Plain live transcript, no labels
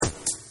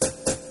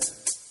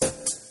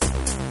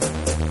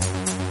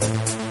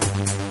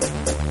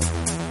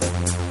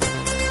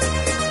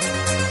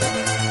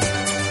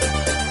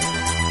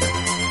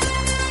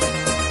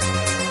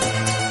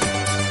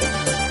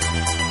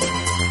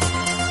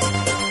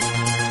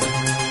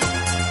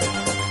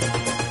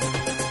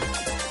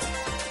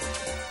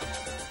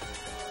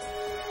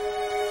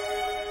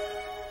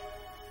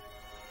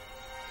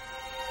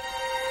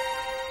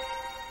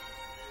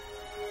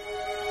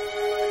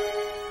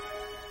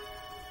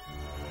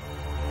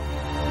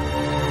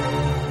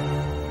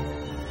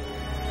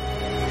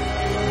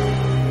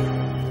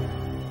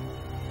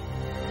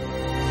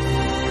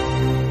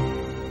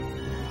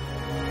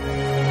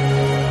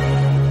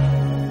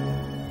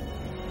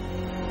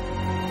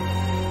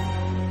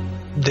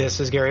This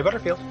is Gary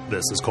Butterfield.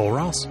 This is Cole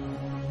Ross.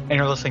 And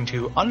you're listening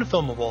to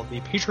Unfilmable,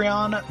 the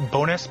Patreon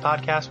bonus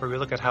podcast where we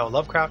look at how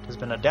Lovecraft has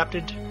been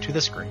adapted to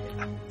the screen.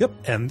 Yep,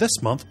 and this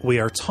month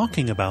we are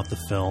talking about the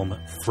film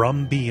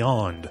From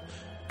Beyond,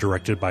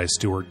 directed by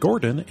Stuart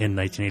Gordon in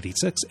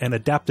 1986 and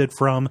adapted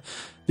from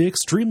the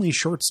extremely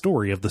short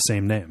story of the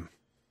same name.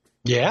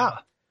 Yeah.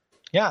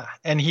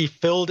 And he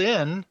filled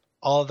in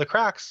all of the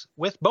cracks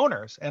with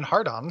boners and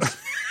hard-ons.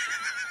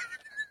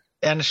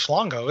 And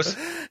schlongos,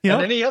 yep.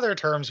 And any other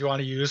terms you want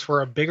to use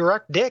for a big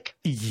erect dick.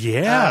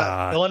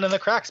 Yeah. Filling in the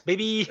cracks,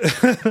 baby.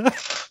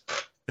 This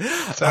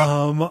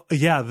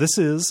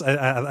is,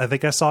 I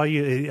think I saw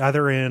you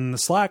either in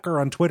Slack or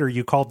on Twitter,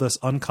 you called this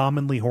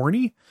uncommonly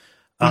horny.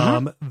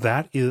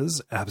 That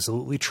is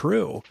absolutely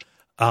true.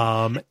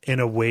 In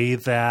a way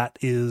that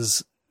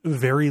is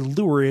very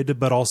lurid,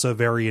 but also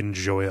very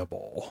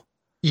enjoyable.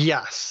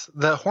 Yes.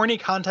 The horny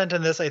content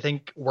in this, I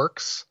think,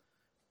 works.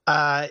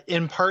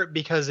 In part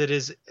because it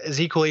is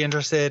equally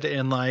interested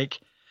in like,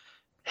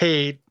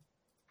 hey,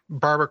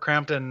 Barbara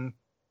Crampton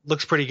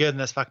looks pretty good in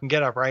this fucking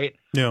getup, right?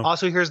 Yeah.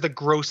 Also, here's the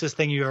grossest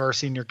thing you've ever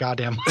seen in your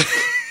goddamn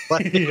life.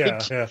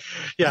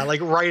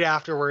 Like right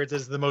afterwards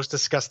is the most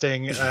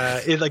disgusting.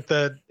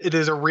 It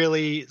is a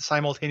really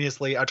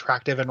simultaneously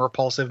attractive and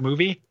repulsive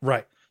movie,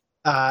 right?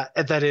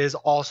 That is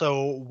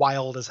also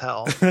wild as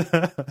hell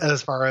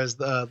as far as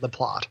the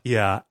plot.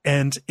 Yeah.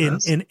 And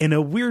in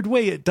a weird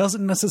way, it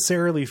doesn't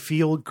necessarily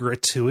feel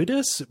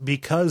gratuitous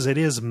because it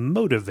is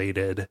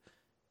motivated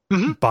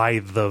by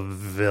the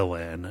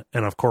villain.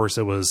 And of course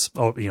it was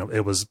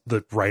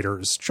the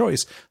writer's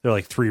choice. There are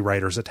like 3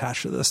 writers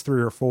attached to this,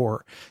 3 or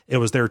 4. It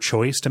was their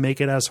choice to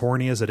make it as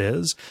horny as it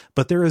is,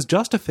 but there is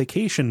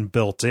justification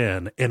built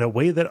in a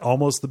way that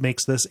almost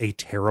makes this a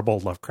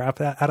terrible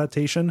Lovecraft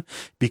adaptation,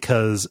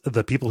 because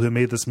the people who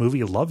made this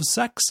movie love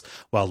sex,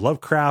 while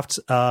Lovecraft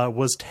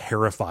was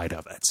terrified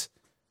of it.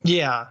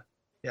 Yeah.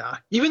 Yeah.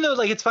 Even though,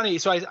 like, it's funny.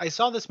 So I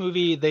saw this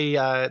movie. They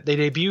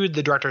debuted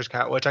the director's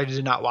cut, which I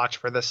did not watch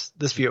for this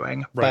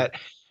viewing. Right.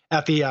 But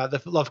at the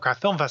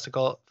Lovecraft Film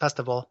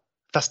Festival.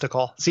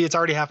 See, it's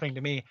already happening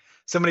to me.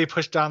 Somebody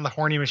pushed on the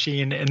horny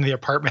machine in the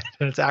apartment,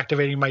 and it's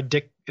activating my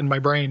dick in my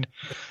brain,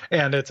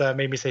 and it's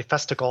made me say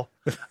festival.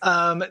 So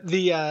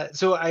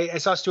I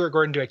saw Stuart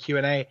Gordon do a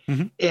Q&A,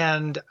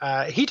 and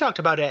he talked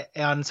about it,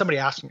 and somebody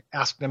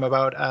asked him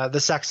about the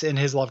sex in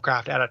his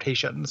Lovecraft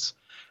adaptations.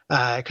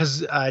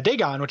 Because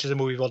Dagon, which is a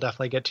movie we'll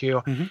definitely get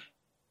to,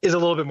 is a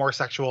little bit more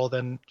sexual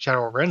than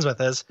Shadow over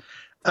Innsmouth is.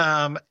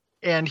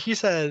 And he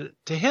said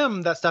to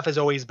him that stuff has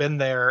always been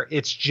there.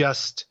 It's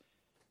just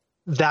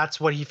that's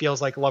what he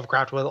feels like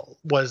Lovecraft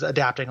was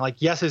adapting. Like,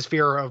 yes, his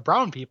fear of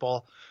brown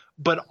people,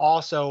 but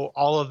also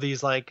all of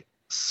these like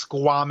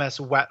squamous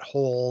wet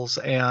holes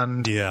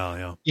and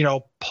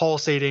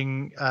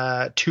pulsating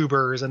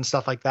tubers and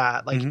stuff like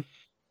that. Like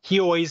he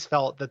always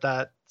felt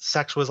that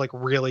sex was like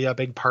really a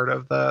big part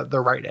of the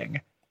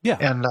writing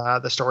and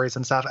the stories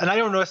and stuff. And I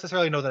don't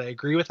necessarily know that I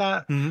agree with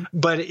that,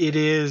 but it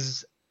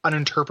is an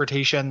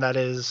interpretation that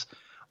is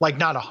like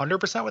not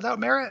 100% without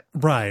merit.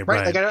 Right.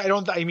 Like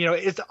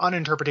it's an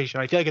interpretation.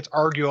 I feel like it's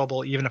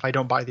arguable even if I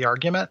don't buy the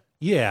argument.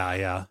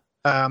 Yeah.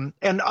 And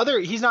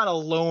he's not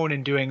alone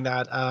in doing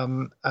that.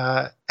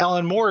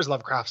 Alan Moore's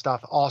Lovecraft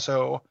stuff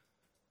also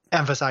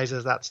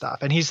emphasizes that stuff.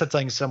 And he said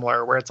something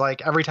similar where it's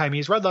like every time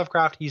he's read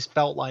Lovecraft, he's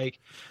felt like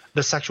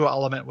the sexual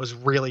element was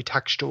really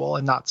textual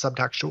and not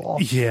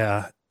subtextual.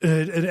 Yeah.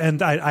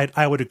 And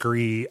I would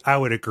agree. I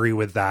would agree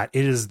with that.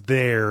 It is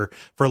there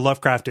for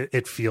Lovecraft.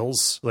 It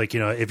feels like,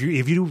 if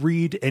you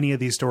read any of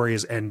these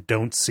stories and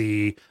don't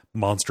see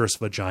monstrous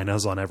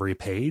vaginas on every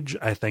page,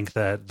 I think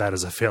that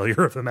is a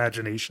failure of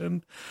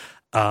imagination,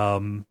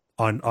 on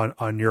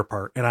your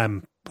part.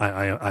 And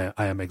I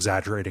am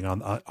exaggerating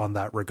on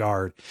that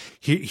regard.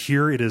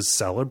 Here it is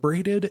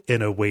celebrated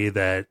in a way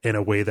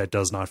that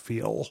does not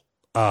feel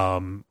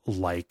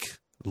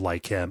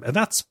like him, and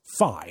that's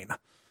fine.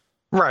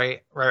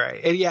 Right.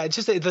 Yeah, it's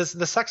just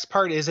the sex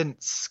part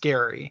isn't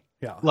scary.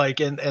 Yeah, like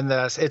in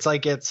this, it's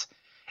like it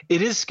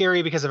is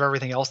scary because of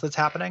everything else that's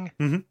happening.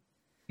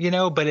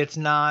 But it's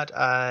not.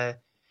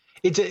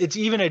 It's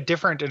even a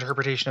different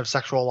interpretation of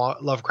sexual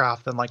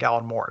Lovecraft than like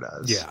Alan Moore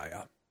does.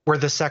 Yeah. Where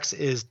the sex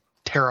is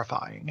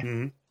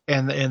terrifying,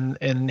 and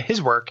in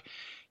his work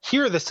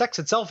here, the sex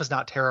itself is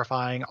not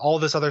terrifying. All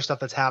this other stuff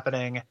that's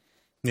happening.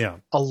 Yeah,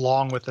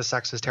 along with the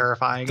sex is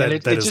terrifying. That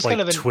it's is just like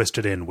kind of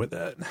twisted in with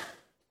it.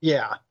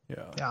 Yeah.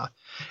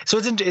 So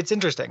it's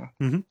interesting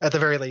at the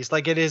very least.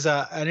 Like it is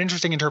an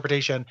interesting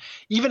interpretation,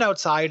 even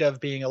outside of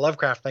being a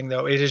Lovecraft thing.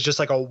 Though it is just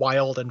like a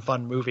wild and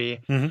fun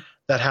movie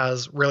that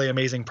has really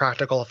amazing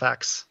practical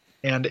effects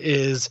and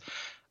is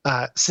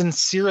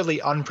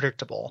sincerely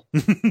unpredictable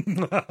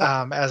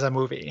as a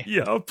movie.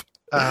 Yep.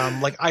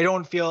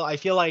 I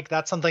feel like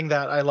that's something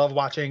that I love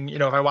watching.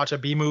 If I watch a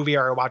B movie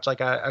or I watch like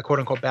a quote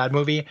unquote bad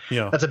movie,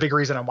 that's a big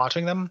reason I'm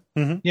watching them,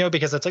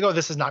 because it's like, oh,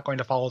 this is not going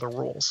to follow the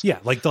rules. Yeah.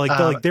 Like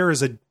there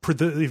is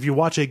if you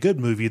watch a good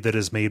movie that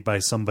is made by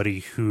somebody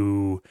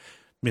who,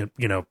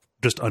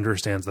 just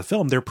understands the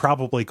film, they're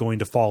probably going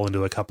to fall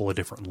into a couple of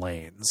different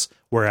lanes.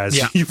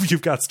 Whereas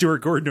you've got Stuart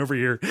Gordon over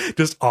here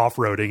just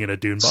off-roading in a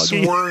dune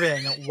buggy.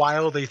 Swerving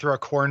wildly through a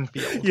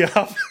cornfield.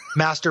 Yeah.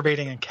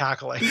 Masturbating and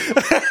cackling.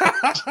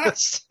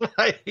 Just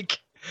like...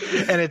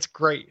 And it's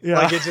great. Yeah.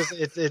 Like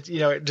it's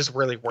you know, it just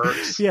really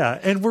works. Yeah.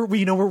 And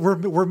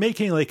we're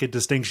making like a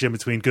distinction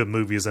between good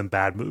movies and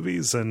bad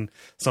movies, and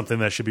something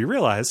that should be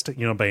realized,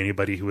 you know, by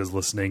anybody who is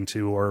listening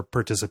to or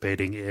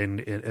participating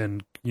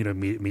in you know,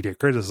 media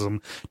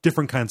criticism.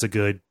 Different kinds of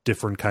good,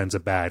 different kinds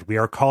of bad. We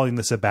are calling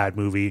this a bad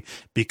movie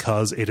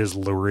because it is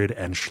lurid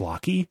and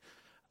schlocky.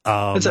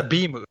 It's a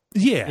B movie.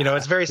 Yeah. You know,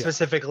 it's very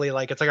specifically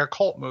like, it's like a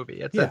cult movie.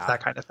 It's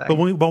that kind of thing.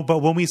 But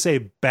when we say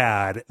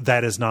bad,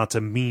 that is not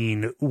to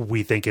mean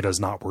we think it is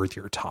not worth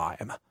your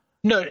time.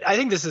 No, I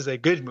think this is a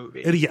good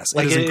movie. Yes,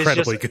 like, it is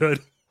incredibly good.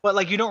 But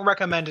like, you don't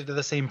recommend it to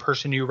the same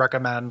person you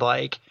recommend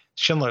like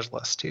Schindler's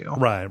List to.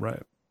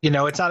 Right. You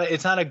know, it's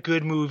not a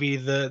good movie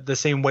the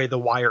same way The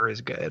Wire is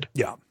good.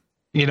 Yeah.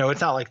 You know,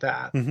 it's not like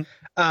that.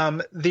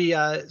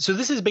 Mm-hmm. So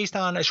this is based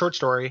on a short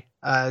story.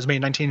 It was made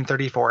in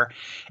 1934,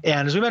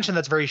 and as we mentioned,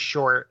 that's very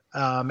short.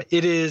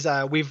 It is.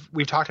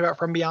 We've talked about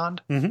From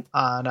Beyond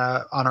on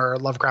our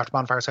Lovecraft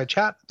Bonfireside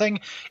chat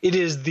thing. It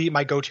is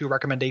my go-to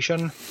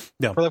recommendation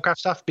for Lovecraft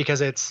stuff because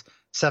it's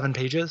 7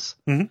 pages.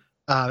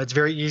 Mm-hmm. It's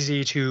very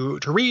easy to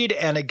read,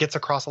 and it gets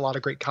across a lot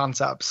of great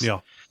concepts. Yeah.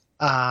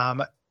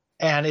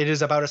 And it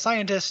is about a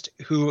scientist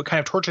who kind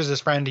of tortures his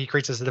friend. He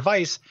creates this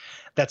device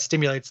that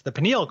stimulates the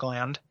pineal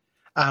gland,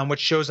 which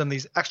shows them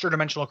these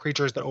extradimensional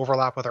creatures that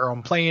overlap with our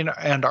own plane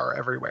and are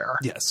everywhere.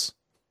 Yes.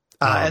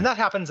 And that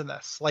happens in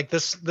this. Like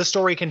this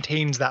story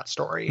contains that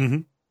story.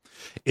 Mm-hmm.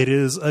 It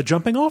is a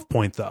jumping off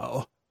point,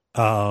 though,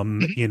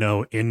 you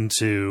know,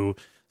 into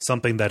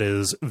something that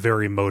is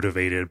very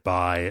motivated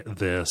by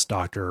this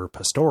Dr.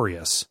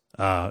 Pastorius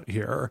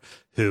here,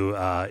 who,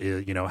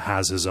 you know,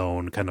 has his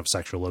own kind of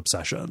sexual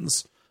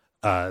obsessions.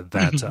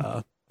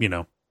 That you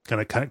know,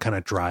 kind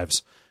of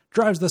drives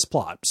this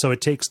plot. So it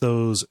takes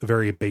those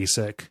very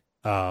basic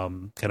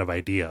kind of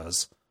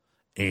ideas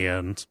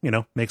and, you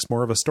know, makes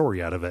more of a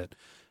story out of it,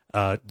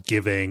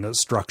 giving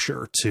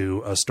structure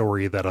to a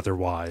story that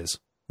otherwise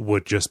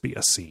would just be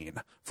a scene.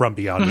 From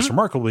Beyond is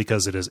remarkable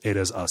because it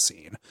is a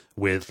scene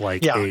with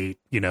like a,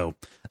 you know,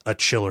 a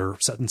chiller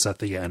sentence at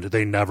the end.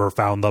 They never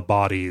found the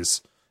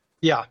bodies.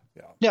 Yeah.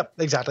 Yep,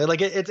 exactly.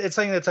 Like it's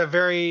something that's a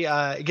very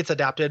it gets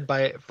adapted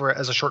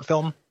as a short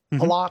film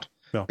a lot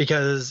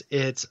because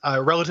it's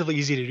relatively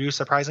easy to do,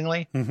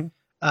 surprisingly, to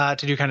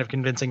do kind of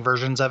convincing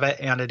versions of it,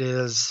 and it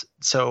is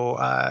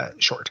so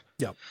short.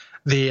 Yeah.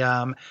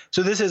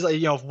 So this is,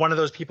 you know, if one of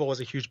those people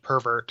was a huge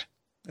pervert,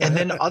 and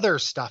then other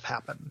stuff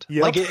happened.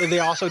 Yep. Like they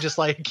also just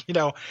like, you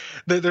know,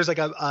 there's like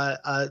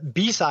a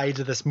B-side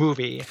to this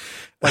movie,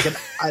 like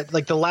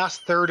like the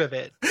last third of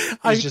it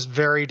is just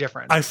very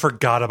different. I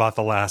forgot about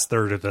the last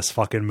third of this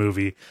fucking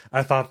movie.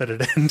 I thought that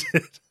it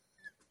ended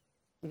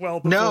well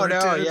before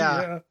it did.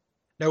 Yeah.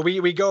 No,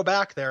 we go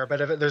back there,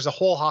 but there's a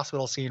whole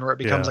hospital scene where it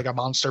becomes like a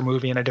monster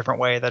movie in a different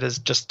way that is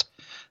just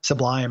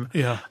sublime.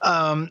 Yeah.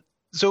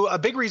 So a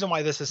big reason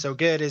why this is so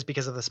good is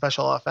because of the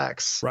special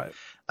effects. Right.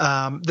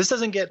 This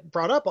doesn't get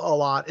brought up a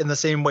lot in the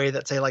same way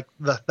that, say, like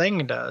The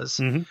Thing does.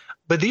 Mm-hmm.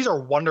 But these are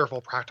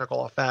wonderful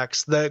practical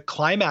effects. The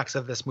climax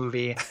of this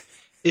movie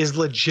is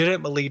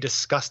legitimately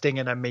disgusting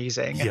and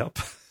amazing. Yep.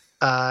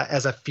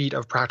 As a feat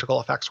of practical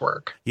effects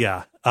work.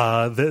 Yeah.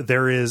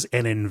 There is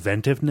an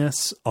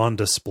inventiveness on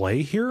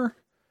display here.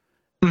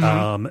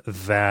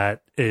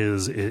 That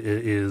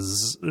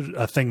is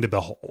a thing to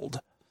behold.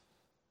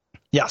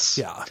 Yes.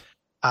 Yeah.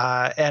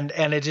 And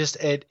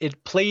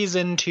it plays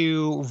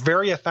into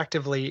very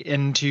effectively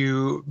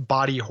into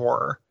body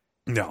horror.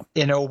 No.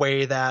 In a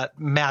way that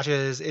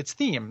matches its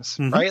themes,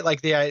 right?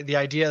 Like the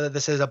idea that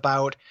this is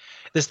about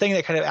this thing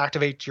that kind of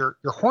activates your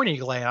horny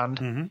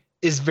gland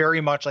is very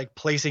much like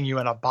placing you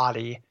in a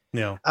body.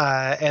 Yeah.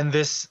 And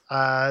this,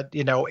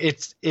 you know,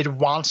 it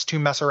wants to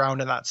mess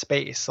around in that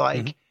space.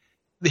 Like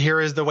here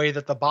is the way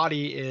that the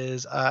body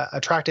is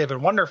attractive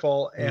and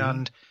wonderful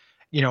and,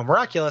 you know,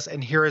 miraculous.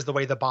 And here is the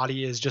way the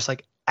body is just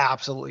like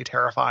absolutely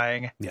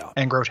terrifying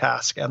and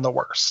grotesque and the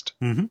worst.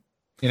 You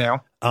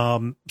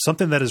know,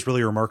 something that is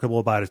really remarkable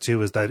about it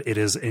too is that it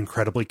is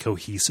incredibly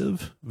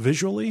cohesive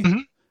visually,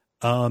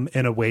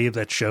 in a way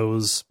that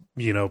shows,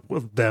 you know,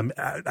 them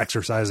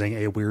exercising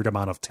a weird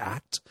amount of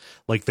tact,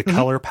 like the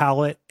color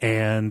palette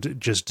and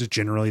just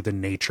generally the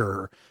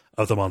nature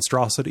of the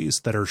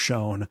monstrosities that are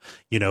shown.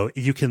 You know,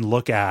 you can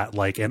look at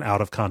like an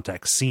out of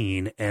context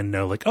scene and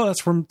know like, oh,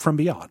 that's from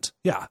Beyond.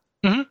 Yeah.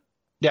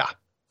 Yeah.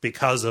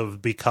 Because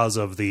of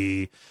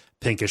the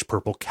pinkish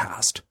purple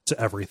cast to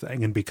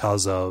everything. And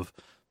because of,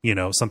 you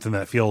know, something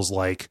that feels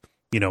like,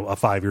 you know, a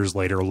 5 years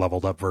later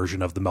leveled up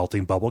version of the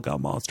melting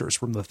bubblegum monsters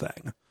from The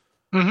Thing.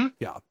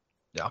 Yeah.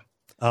 Yeah.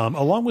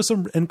 Along with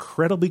some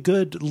incredibly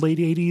good late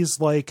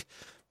 80s, like,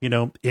 you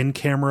know,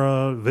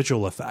 in-camera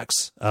visual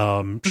effects,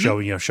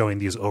 showing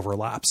these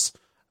overlaps,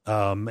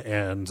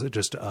 and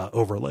just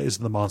overlays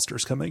of the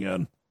monsters coming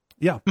in.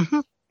 Yeah.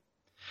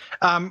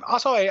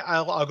 Also,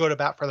 I'll go to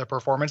bat for the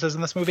performances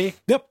in this movie.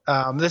 Yep.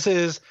 This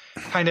is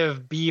kind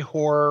of B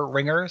horror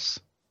ringers,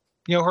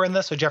 who are in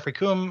this. So Jeffrey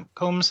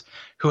Combs,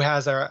 who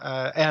has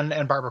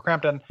and Barbara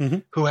Crampton,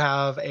 who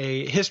have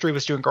a history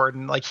with Stuart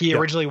Gordon. Like he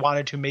originally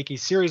wanted to make a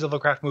series of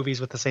Lovecraft movies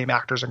with the same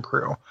actors and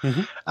crew.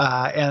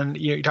 And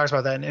he talks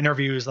about that in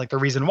interviews. Like the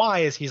reason why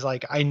is he's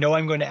like, I know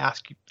I'm going to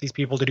ask these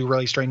people to do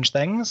really strange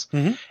things,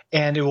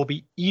 and it will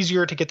be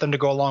easier to get them to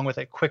go along with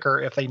it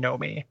quicker if they know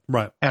me,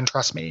 right, and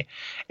trust me.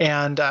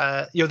 And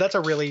that's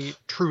a really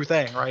true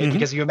thing, right?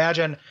 Because you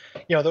imagine,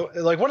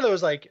 like one of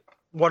those like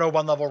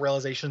 101 level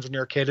realizations when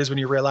you're a kid is when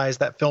you realize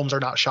that films are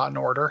not shot in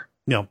order.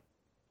 No.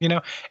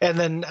 And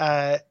then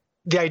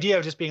the idea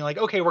of just being like,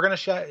 okay, we're going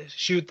to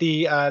shoot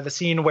the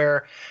scene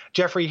where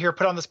Jeffrey here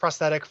put on this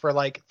prosthetic for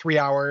like 3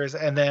 hours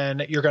and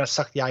then you're going to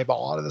suck the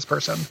eyeball out of this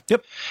person.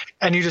 Yep.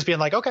 And you just being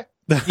like, okay,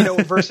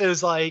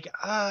 versus like,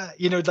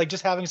 like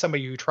just having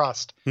somebody you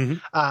trust.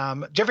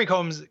 Jeffrey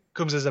Combs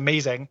is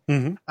amazing.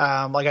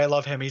 Like I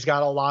love him. He's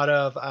got a lot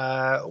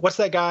of, what's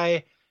that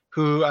guy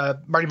who,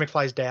 Marty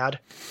McFly's dad?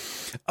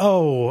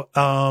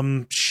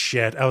 Oh,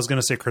 shit. I was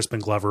going to say Crispin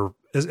Glover.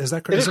 Is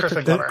that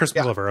Crispin Glover?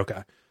 Crispin Glover.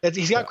 Okay.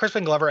 He's got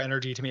Crispin Glover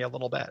energy to me a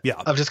little bit. Yeah.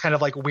 Of just kind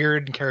of like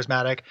weird and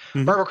charismatic.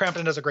 Barbara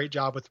Crampton does a great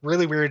job with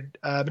really weird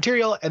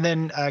material. And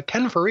then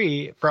Ken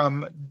Faree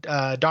from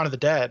Dawn of the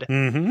Dead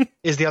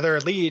is the other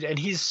lead. And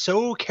he's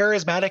so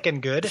charismatic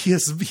and good. He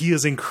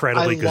is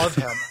incredibly good. I love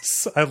him.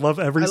 I love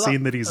every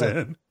scene that he's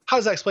in. How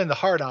does that explain the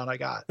hard on I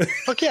got?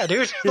 Fuck yeah,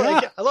 dude.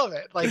 Like, I love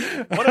it. Like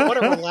what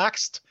a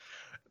relaxed,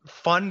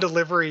 fun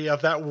delivery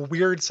of that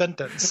weird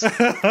sentence. And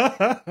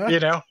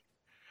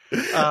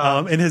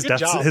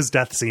his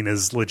death scene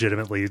is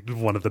legitimately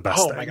one of the best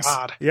things. Oh my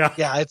god. Yeah,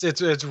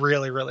 it's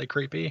really, really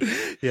creepy.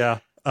 Yeah.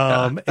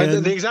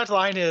 The exact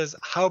line is,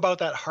 how about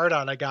that hard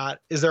on I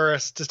got? Is there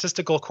a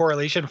statistical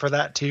correlation for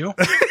that too?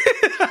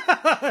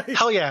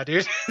 Hell yeah,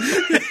 dude.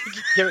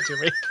 Give it to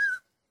me.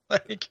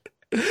 Like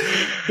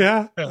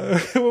yeah.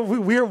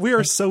 We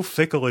are so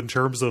fickle in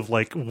terms of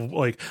like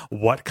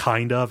what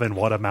kind of and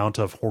what amount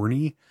of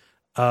horny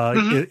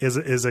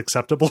is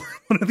acceptable in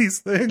one of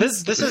these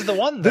things. This is the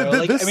one though.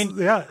 It hits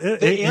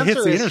the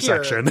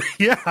intersection.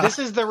 Here. Yeah. This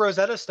is the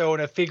Rosetta Stone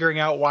of figuring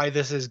out why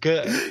this is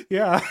good.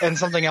 Yeah. And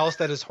something else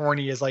that is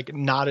horny is like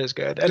not as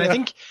good. And I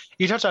think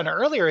you touched on it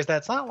earlier is that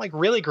it's not like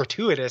really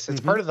gratuitous. It's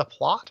part of the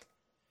plot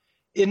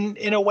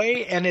in a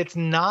way, and it's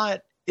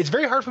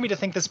very hard for me to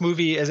think this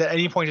movie is at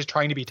any point is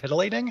trying to be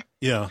tittillating.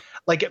 Yeah.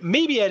 Like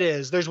maybe it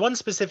is. There's one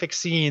specific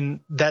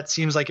scene that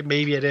seems like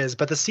maybe it is,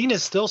 but the scene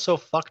is still so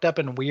fucked up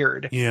and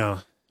weird. Yeah.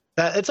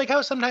 That it's like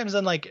how sometimes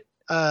in like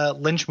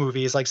Lynch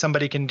movies, like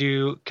somebody can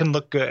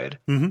look good,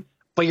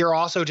 but you're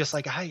also just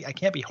like, I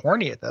can't be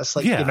horny at this.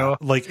 Like,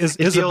 like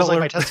it feels like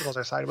my testicles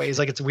are sideways.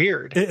 Like it's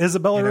weird.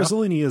 Isabella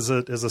Rossellini is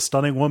a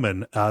stunning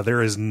woman.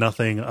 There is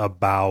nothing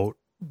about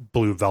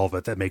Blue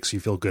Velvet that makes you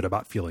feel good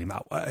about feeling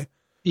that way.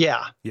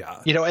 Yeah.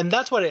 Yeah. And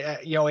that's what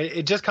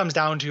it just comes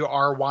down to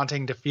our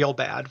wanting to feel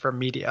bad from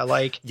media.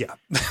 Like, yeah.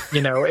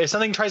 If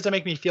something tries to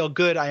make me feel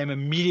good, I am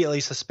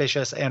immediately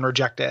suspicious and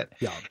reject it.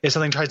 Yeah. If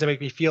something tries to make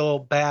me feel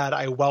bad,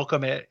 I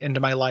welcome it into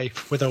my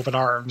life with open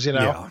arms,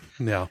 Yeah.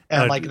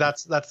 And like,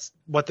 that's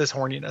what this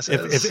horniness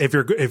is. If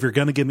you're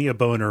going to give me a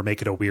boner,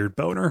 make it a weird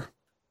boner.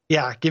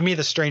 Yeah. Give me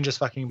the strangest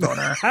fucking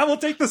boner. I will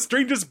take the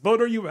strangest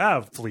boner you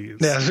have, please.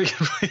 Yeah.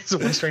 Please,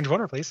 one strange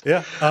boner, please.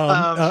 Yeah.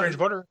 Strange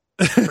boner.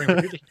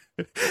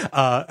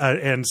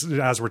 And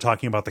as we're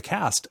talking about the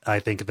cast, I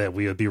think that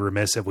we would be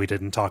remiss if we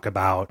didn't talk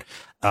about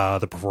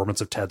the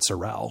performance of Ted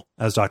Sorrell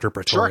as Dr.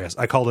 Pretorius.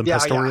 Sure. I called him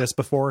Pistorius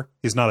before.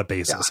 He's not a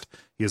bassist.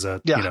 He's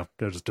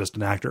just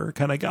an actor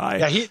kind of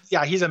guy.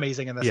 He's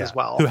amazing in this as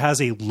well. Who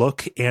has a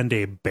look and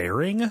a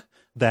bearing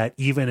that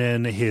even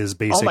in his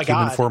basic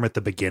human form at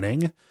the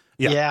beginning.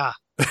 Yeah.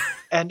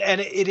 And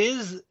it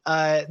is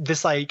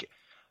this like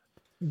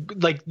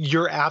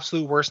your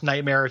absolute worst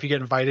nightmare if you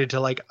get invited to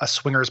like a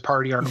swingers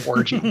party or an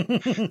orgy.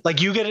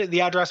 Like you get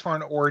the address for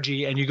an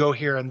orgy and you go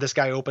here and this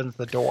guy opens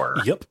the door.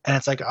 Yep. And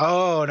it's like,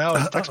 oh no,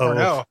 it's text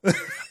porno.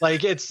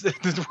 Like it's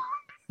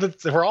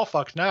we're all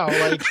fucked now.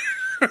 Like,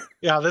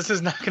 yeah, this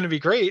is not going to be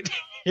great,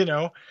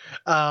 in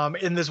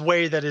this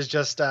way that is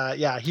just,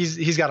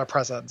 he's got a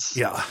presence.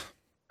 Yeah.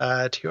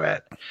 To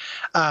it.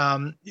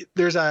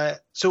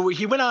 So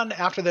he went on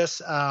after this,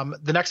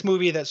 the next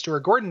movie that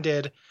Stuart Gordon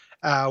did,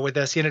 with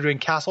this, he ended up doing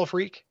Castle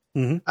Freak,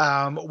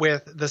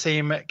 with the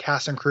same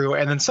cast and crew,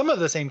 and then some of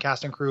the same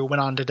cast and crew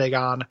went on to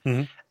Dagon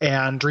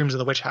and Dreams of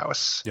the Witch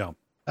House. Yeah,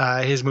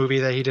 his movie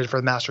that he did for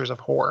the Masters of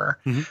Horror.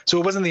 So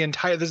it wasn't the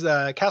entire.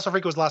 Castle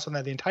Freak was the last one that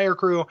had the entire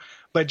crew,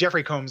 but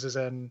Jeffrey Combs is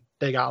in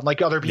Dagon.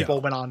 Like other people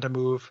went on to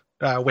move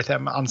with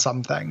him on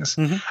some things.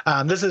 We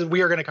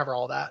are going to cover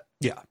all that.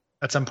 Yeah,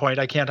 at some point.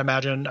 I can't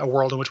imagine a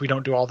world in which we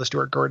don't do all the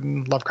Stuart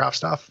Gordon Lovecraft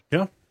stuff.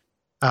 Yeah,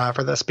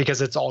 for this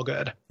because it's all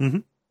good.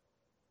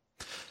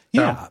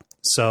 Yeah.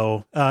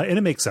 So, and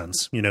it makes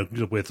sense,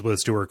 with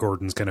Stuart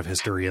Gordon's kind of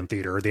history in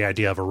theater, the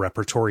idea of a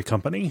repertory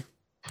company,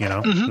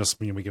 just,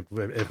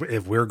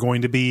 if we're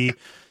going to be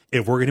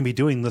if we're going to be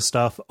doing this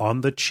stuff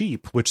on the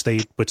cheap, which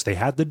they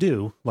had to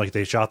do, like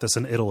they shot this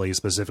in Italy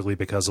specifically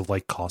because of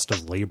like cost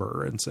of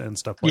labor and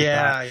stuff like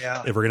that.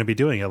 Yeah. If we're going to be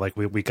doing it, like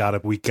we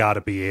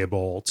gotta be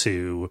able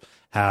to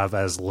have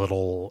as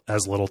little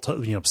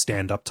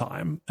stand up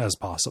time as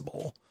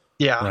possible.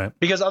 Yeah. Right?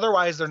 Because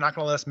otherwise they're not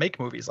going to let us make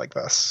movies like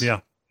this. Yeah.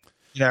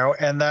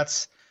 And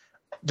that's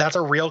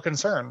a real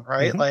concern,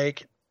 right? Mm-hmm.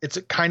 Like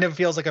it kind of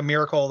feels like a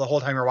miracle the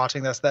whole time you're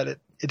watching this that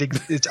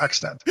it's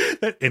extant.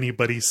 That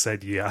anybody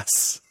said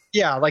yes.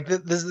 Yeah, like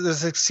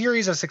there's a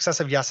series of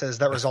successive yeses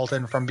that result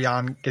in From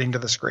Beyond getting to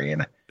the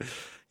screen.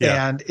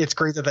 Yeah. And it's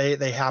great that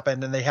they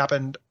happened, and they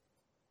happened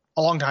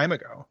a long time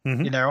ago,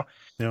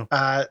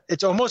 Yeah.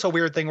 It's almost a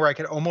weird thing where I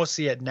could almost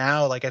see it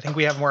now. Like, I think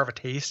we have more of a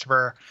taste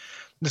for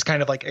this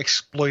kind of like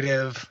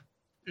exploitive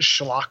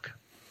schlock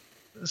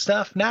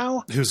stuff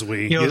now. Who's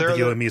we?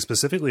 You and me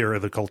specifically, or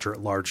the culture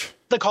at large?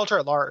 The culture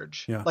at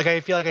large. Yeah. Like, I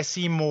feel like I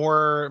see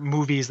more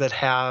movies that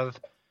have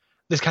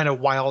this kind of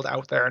wild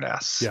out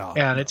there-ness. Yeah.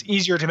 And it's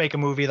easier to make a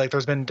movie. Like,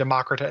 there's been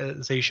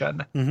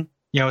democratization.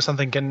 Mm-hmm.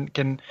 Something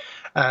can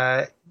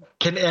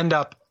end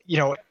up,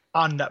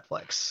 on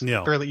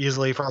Netflix fairly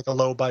easily for like a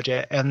low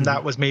budget. And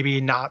that was maybe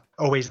not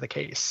always the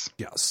case.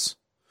 Yes.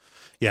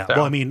 Yeah. So.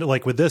 Well, I mean,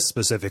 like with this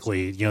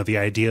specifically, the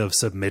idea of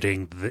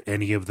submitting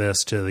any of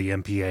this to the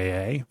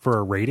MPAA for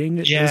a rating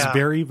is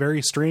very,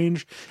 very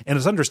strange. And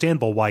it's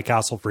understandable why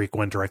Castle Freak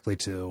went directly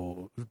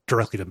to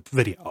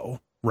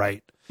video,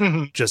 right?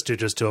 Mm-hmm. Just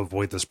to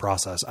avoid this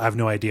process. I have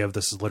no idea if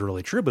this is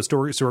literally true, but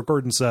Stuart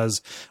Gordon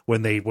says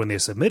when they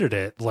submitted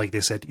it, like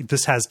they said,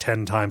 this has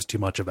 10 times too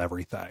much of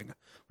everything,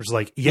 which is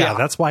like,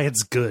 that's why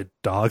it's good,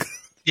 dog.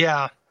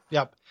 Yeah.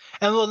 Yep.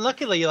 And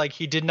luckily, like,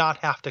 he did not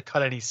have to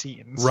cut any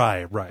scenes.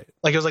 Right.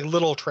 Like, it was like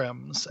little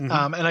trims. And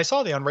I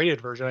saw the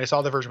unrated version. I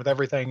saw the version with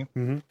everything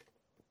in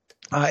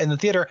the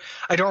theater.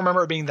 I don't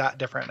remember it being that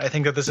different. I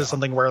think that this is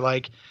something where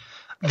like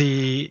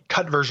the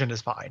cut version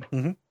is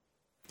fine.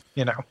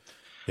 Yeah.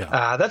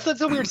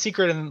 That's a weird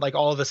secret in like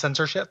all of the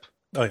censorship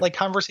like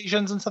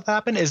conversations and stuff that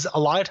happen, is a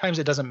lot of times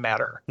it doesn't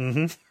matter.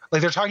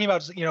 Like, they're talking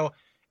about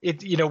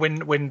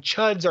when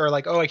chuds are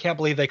like, oh, I can't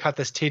believe they cut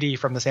this titty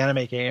from this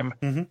anime game,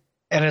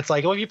 and it's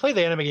like, well, if you play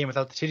the anime game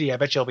without the titty, I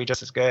bet you'll be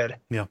just as good.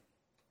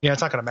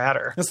 It's not going to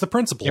matter. That's the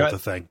principle of the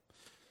thing.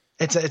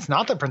 It's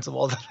not the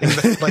principle of the thing,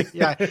 but like,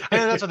 I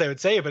know that's what they would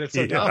say, but it's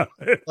so dumb.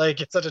 Like,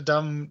 it's such a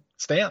dumb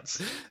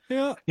stance.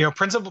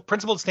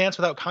 Principled stance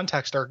without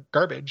context are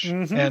garbage,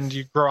 and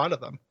you grow out of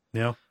them.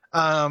 So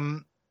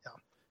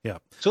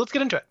let's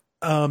get into it.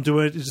 Do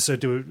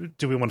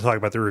we want to talk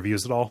about the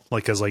reviews at all?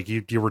 Like, cause like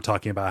you were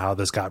talking about how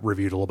this got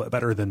reviewed a little bit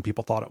better than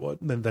people thought it would,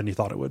 than you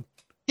thought it would.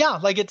 Yeah,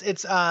 like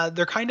it's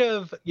they're kind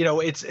of,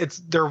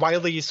 they're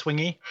wildly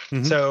swingy.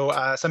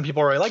 So some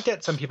people really liked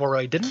it, some people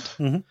really didn't.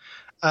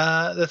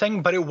 The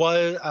thing, but it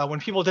was when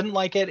people didn't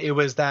like it, it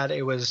was that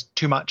it was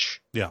too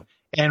much. Yeah.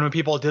 And when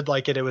people did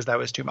like it, it was that it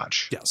was too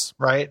much. Yes.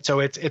 Right. So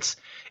it's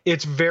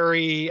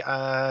very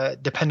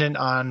dependent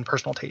on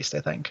personal taste,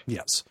 I think.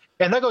 Yes.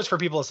 And that goes for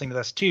people listening to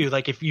this too.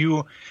 Like, if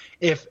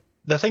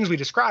the things we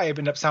describe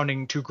end up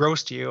sounding too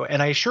gross to you,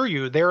 and I assure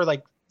you, they're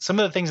like, some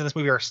of the things in this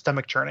movie are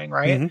stomach churning,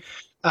 right?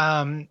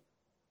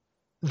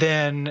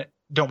 Then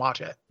don't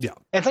watch it. Yeah.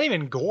 And it's not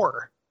even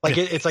gore. Like,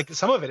 it's like,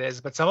 some of it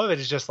is, but some of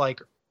it is just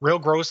like real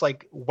gross,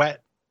 like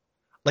wet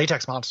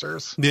latex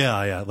monsters.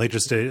 Yeah. Like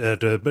just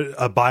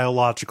a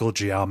biological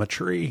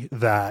geometry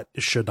that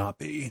should not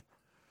be.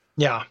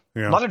 Yeah.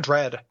 A lot of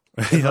dread.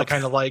 Like,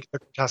 kind of like the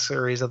grotesque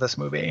series of this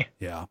movie.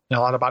 Yeah. A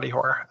lot of body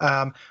horror.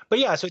 But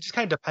yeah, so it just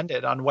kind of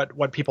depended on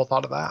what people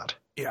thought of that.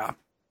 Yeah.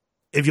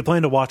 If you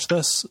plan to watch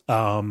this,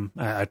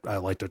 I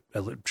like to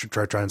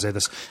try and say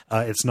this.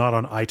 It's not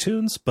on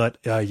iTunes, but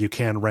you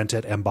can rent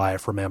it and buy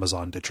it from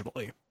Amazon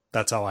digitally.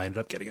 That's how I ended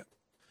up getting it.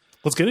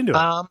 Let's get into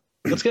it.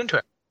 Let's get into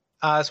it.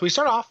 So we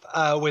start off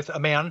with a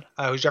man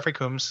who's Jeffrey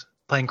Combs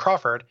playing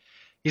Crawford.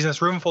 He's in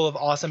this room full of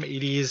awesome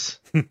 80s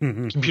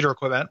computer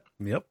equipment.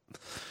 Yep.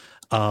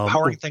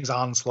 Powering things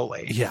on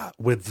slowly. Yeah,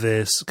 with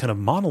this kind of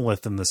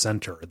monolith in the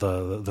center,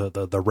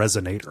 the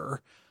resonator,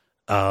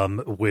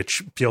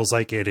 which feels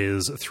like it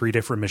is 3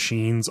 different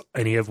machines,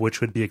 any of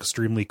which would be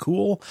extremely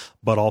cool,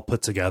 but all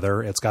put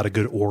together. It's got a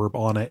good orb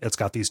on it. It's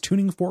got these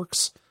tuning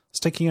forks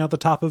sticking out the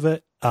top of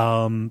it.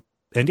 And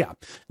yeah,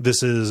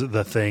 this is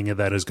the thing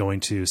that is going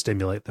to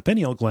stimulate the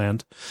pineal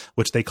gland,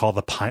 which they call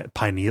the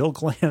pineal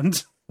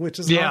gland, which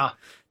is not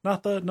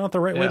the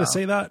right way to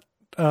say that.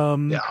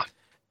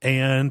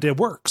 And it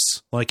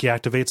works. Like, he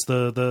activates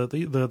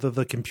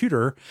the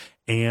computer,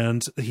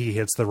 and he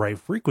hits the right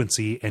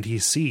frequency, and he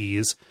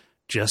sees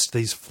just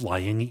these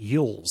flying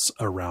eels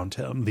around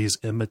him, these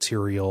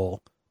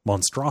immaterial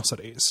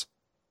monstrosities.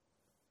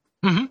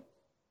 So,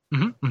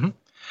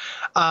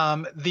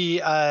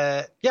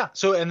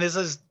 and this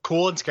is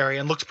cool and scary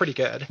and looks pretty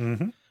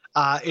good.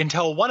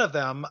 Until one of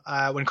them,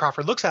 when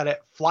Crawford looks at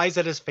it, flies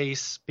at his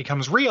face,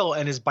 becomes real,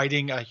 and is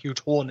biting a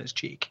huge hole in his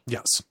cheek.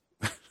 Yes.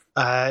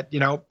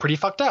 Pretty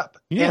fucked up.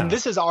 Yeah. And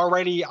this is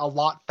already a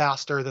lot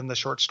faster than the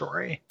short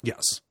story.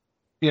 Yes.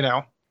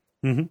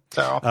 Mm-hmm.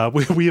 So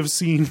we have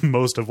seen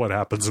most of what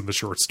happens in the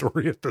short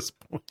story at this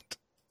point.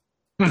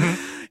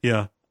 Mm-hmm.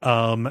 Yeah.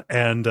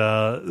 And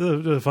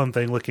the fun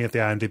thing, looking at the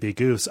IMDb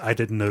goofs, I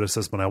didn't notice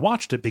this when I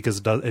watched it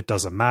because it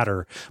doesn't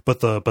matter.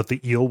 But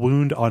the eel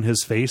wound on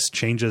his face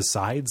changes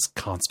sides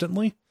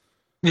constantly.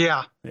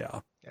 Yeah.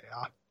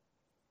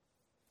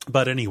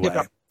 But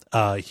anyway,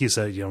 he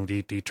said,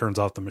 he turns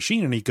off the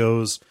machine and he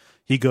goes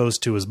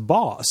to his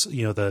boss,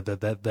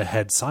 the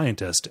head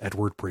scientist,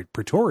 Edward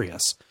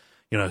Pretorius,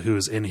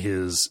 who's in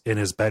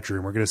his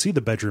bedroom. We're going to see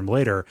the bedroom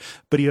later,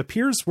 but he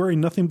appears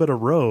wearing nothing but a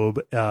robe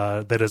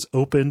that is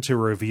open to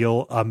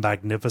reveal a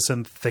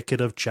magnificent thicket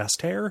of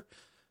chest hair.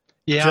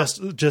 Yeah,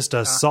 just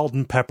a salt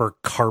and pepper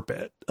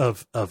carpet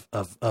of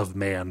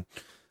man.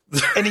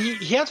 And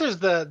he answers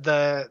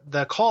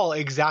the call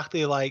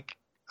exactly like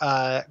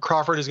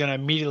Crawford is going to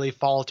immediately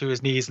fall to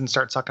his knees and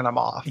start sucking him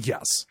off.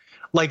 Yes,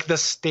 like the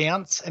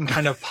stance and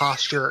kind of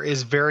posture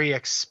is very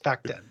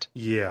expectant.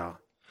 Yeah.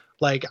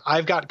 Like,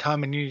 I've got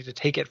cum and you need to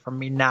take it from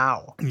me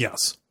now.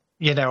 Yes.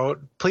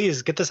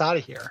 Please get this out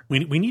of here. We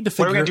need to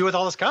figure. What are we going to do with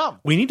all this cum?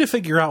 We need to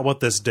figure out what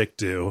this dick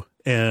do.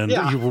 And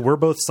we're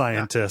both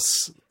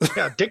scientists.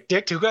 Yeah,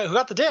 dick. Who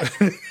got the dick?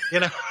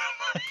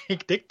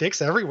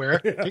 Dick's everywhere.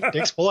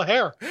 Dick's full of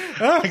hair.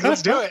 Like,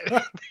 let's do it.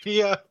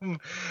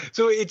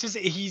 So it just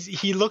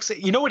he looks.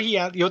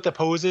 What the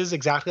pose is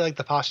exactly like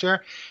the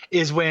posture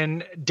is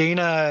when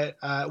Dana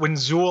when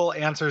Zool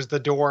answers the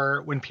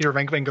door when Peter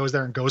Venkman goes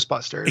there in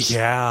Ghostbusters.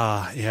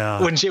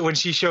 Yeah. When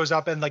she shows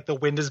up and like the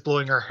wind is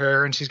blowing her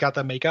hair and she's got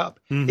the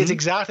makeup. Mm-hmm. It's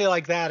exactly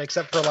like that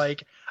except for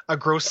like a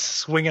gross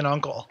swinging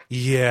uncle.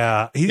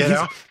 Yeah.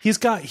 He's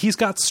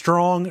got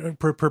strong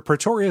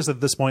Pretorius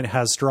at this point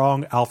has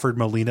strong Alfred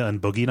Molina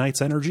and Boogie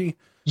Nights energy.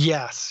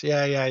 Yes.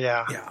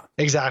 Yeah.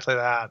 Exactly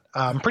that.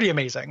 Pretty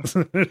amazing.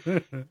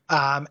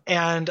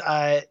 And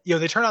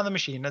they turn on the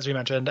machine, as we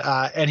mentioned,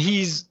 and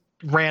he's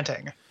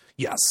ranting.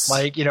 Yes.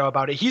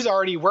 About it.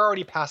 We're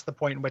already past the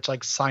point in which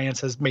like science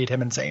has made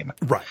him insane.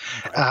 Right.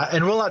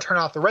 And will not turn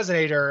off the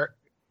resonator.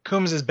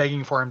 Coombs is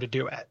begging for him to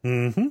do it.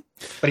 Mm-hmm.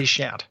 But he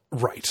shan't.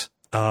 Right.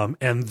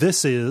 And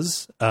this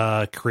is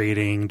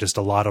creating just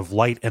a lot of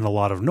light and a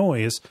lot of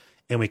noise.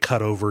 And we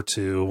cut over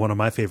to one of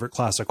my favorite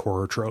classic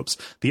horror tropes,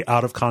 the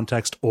out of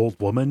context old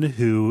woman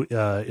who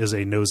is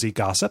a nosy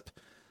gossip.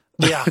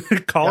 Yeah.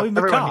 Calling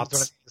the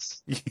cops.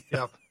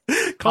 Yep.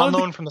 On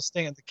loan from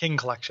the King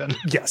collection.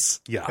 Yes.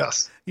 Yeah.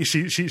 Yes.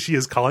 She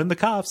is calling the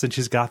cops, and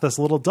she's got this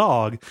little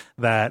dog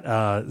that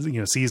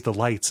sees the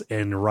lights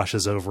and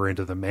rushes over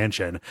into the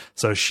mansion.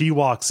 So she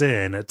walks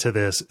in to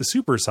this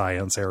super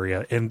science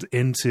area and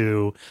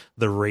into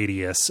the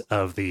radius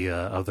of the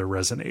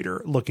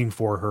resonator, looking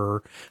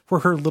for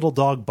her little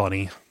dog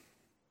bunny.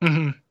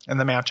 Mm-hmm. In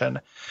the mansion,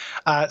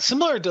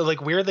 similar to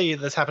like weirdly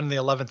this happened in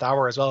the 11th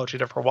hour as well, which we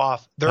did for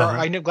WAF.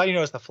 I'm glad you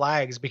noticed the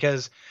flags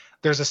because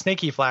there's a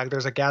Snaky flag,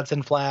 there's a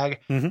Gadsden flag,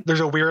 there's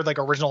a weird like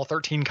original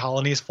 13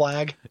 Colonies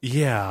flag.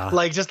 Yeah,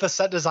 like just the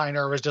set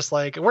designer was just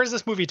like, where does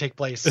this movie take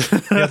place?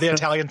 The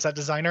Italian set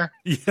designer.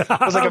 Yeah,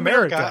 it was like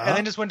America, and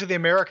then just went to the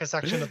America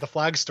section of the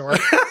flag store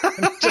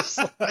and just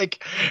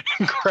like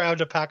grabbed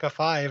a pack of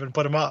 5 and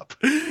put them up.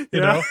 You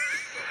know.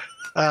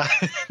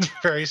 It's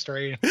very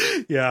strange.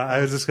 Yeah,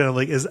 I was just kind of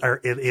like,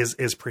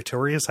 is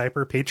Pretorius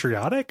hyper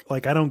patriotic?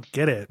 Like, I don't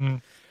get it. I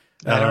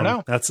don't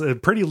know. That's a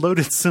pretty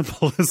loaded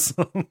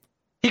symbolism.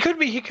 He could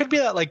be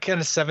that like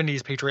kind of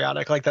 70s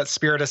patriotic, like that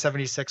Spirit of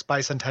 76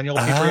 bicentennial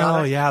patriotic.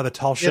 Oh yeah, the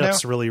tall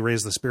ships really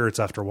raised the spirits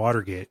after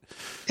Watergate.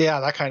 Yeah,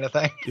 that kind of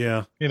thing.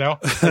 Yeah,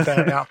 like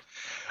that,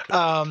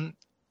 yeah.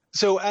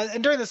 So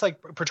and during this,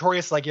 like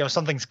Pretorius, like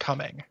something's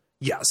coming.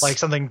 Yes, like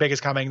something big is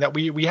coming that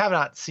we have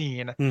not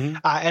seen. Mm-hmm.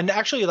 And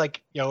actually,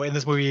 like in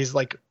this movie is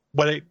like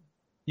what it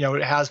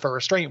it has for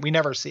restraint we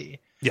never see.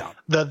 Yeah,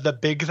 the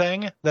big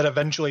thing that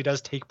eventually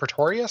does take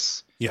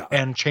Pretorius. Yeah.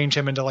 And change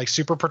him into like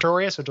Super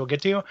Pretorius, which we'll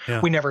get to.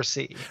 Yeah. We never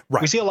see.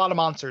 Right. We see a lot of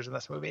monsters in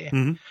this movie.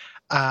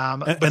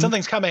 Mm-hmm. But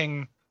something's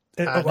coming.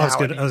 I was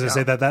going to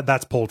say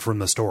that's pulled from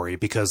the story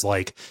because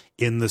like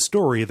in the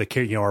story,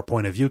 our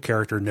point of view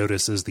character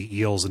notices the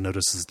eels and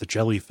notices the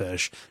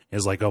jellyfish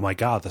is like, oh my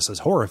God, this is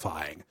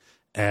horrifying.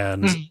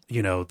 And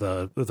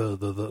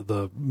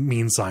the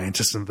mean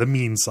scientist and the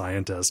mean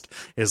scientist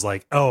is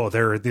like, oh,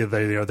 there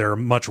are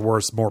much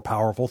worse, more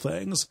powerful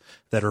things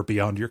that are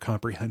beyond your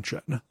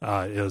comprehension.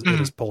 It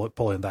is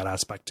pulling that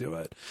aspect to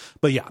it.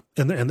 But yeah,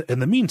 in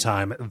the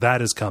meantime, that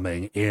is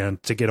coming,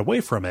 and to get away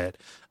from it,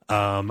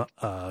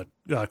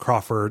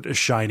 Crawford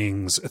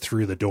shinings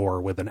through the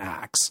door with an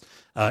axe.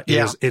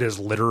 It is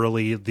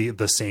literally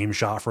the same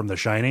shot from The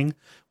Shining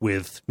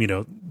with,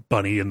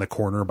 Bunny in the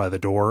corner by the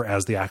door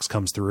as the axe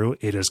comes through.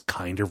 It is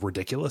kind of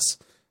ridiculous.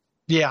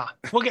 Yeah.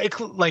 Well,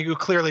 like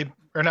clearly,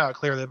 or not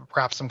clearly, but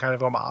perhaps some kind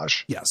of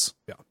homage. Yes.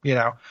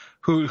 Yeah.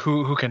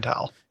 Who can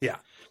tell? Yeah.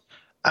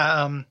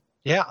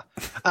 Yeah.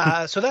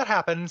 So that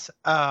happens.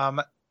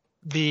 And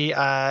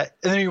then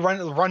he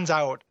runs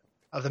out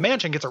of the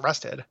mansion, gets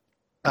arrested.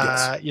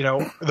 Yes.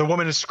 The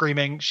woman is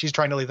screaming. She's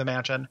trying to leave the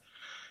mansion.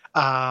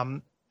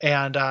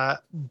 And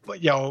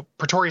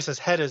Pretorius's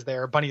head is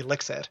there. Bunny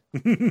licks it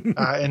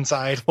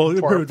inside. Well,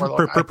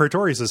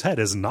 Pretorius's head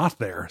is not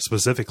there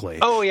specifically.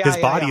 Oh yeah, his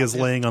body is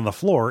laying on the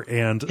floor,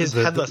 and his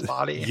headless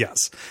body.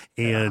 Yes,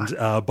 and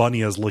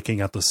Bunny is looking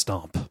at the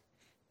stump.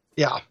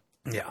 Yeah.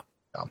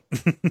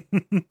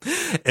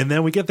 And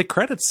then we get the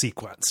credits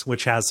sequence,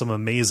 which has some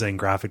amazing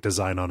graphic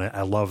design on it.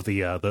 I love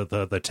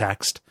the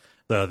text,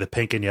 the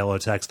pink and yellow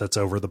text that's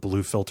over the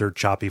blue filtered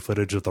choppy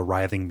footage of the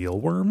writhing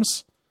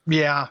mealworms.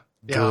 Yeah.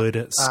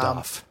 Good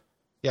stuff.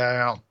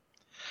 So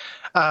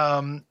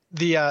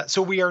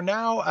we are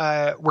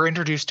now we're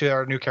introduced to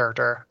our new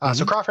character.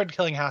 So Crawford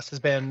Killinghast has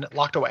been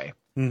locked away,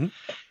 and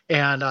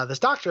this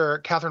doctor,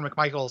 Catherine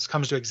McMichaels,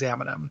 comes to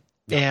examine him.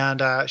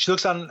 And she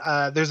looks on.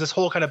 There's this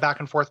whole kind of back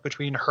and forth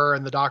between her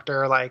and the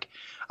doctor. Like,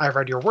 I've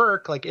read your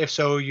work. Like, if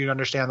so, you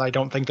understand that I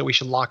don't think that we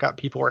should lock up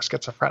people who are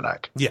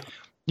schizophrenic. Yeah.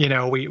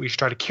 We should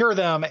try to cure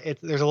them.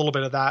 There's a little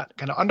bit of that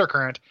kind of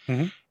undercurrent.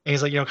 And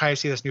he's like, can I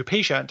see this new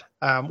patient?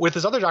 With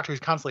this other doctor who's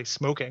constantly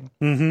smoking,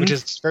 which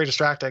is very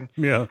distracting.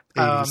 Yeah.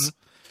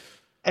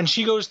 And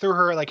she goes through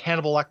her like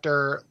Hannibal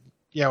Lecter,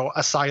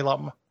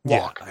 asylum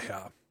walk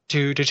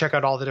to check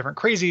out all the different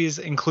crazies,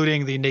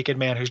 including the naked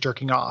man who's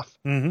jerking off.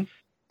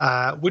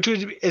 Which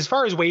would, as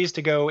far as ways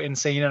to go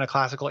insane in a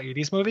classical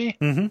 80s movie,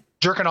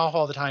 jerking off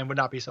all the time would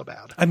not be so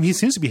bad. I mean, he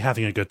seems to be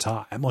having a good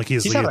time. Like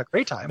he's having a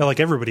great time.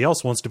 Like everybody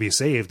else wants to be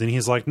saved, and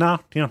he's like, nah,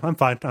 I'm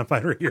fine. I'm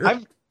fine right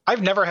here.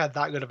 I've never had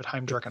that good of a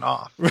time jerking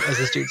off as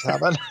this dude's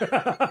having.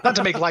 Not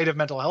to make light of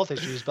mental health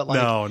issues, but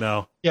like,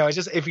 no. It's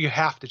just, if you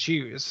have to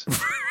choose,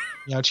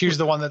 choose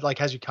the one that like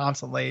has you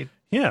constantly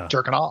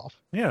jerking off.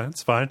 Yeah,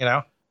 it's fine.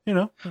 I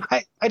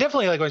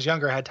definitely, like, when I was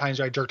younger, I had times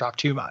where I jerked off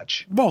too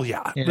much. Well,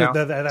 yeah,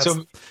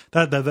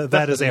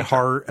 that is a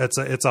hard.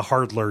 It's a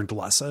hard learned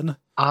lesson.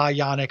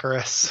 Jan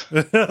Icarus.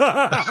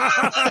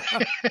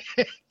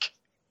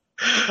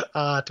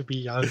 To be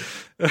young,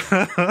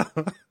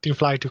 to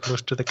fly too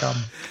close to the cum.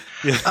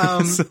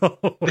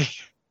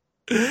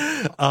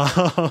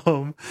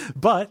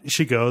 But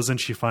she goes and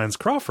she finds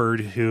Crawford,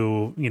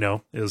 who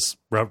is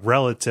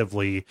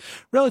relatively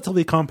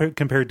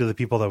compared to the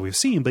people that we've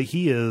seen, but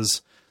he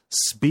is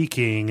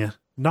speaking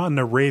not in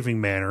a raving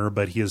manner,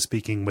 but he is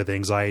speaking with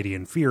anxiety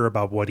and fear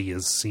about what he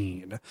has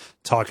seen,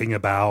 talking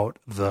about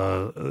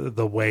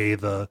the way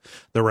the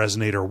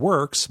resonator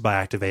works by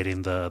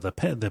activating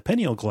the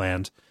pineal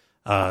gland,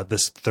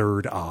 this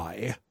third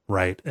eye,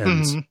 right?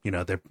 And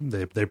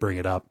they bring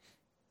it up,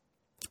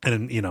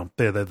 and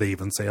they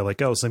even say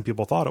like, oh, some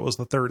people thought it was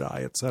the third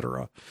eye,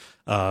 etc.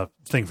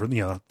 Thing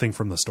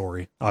from the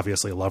story.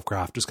 Obviously,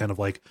 Lovecraft just kind of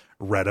like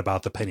read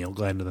about the pineal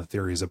gland and the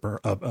theories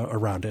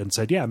around it and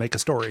said, yeah, make a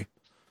story.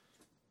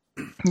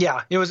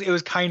 Yeah, it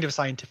was kind of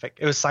scientific.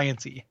 It was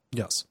sciencey.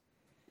 Yes.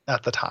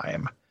 At the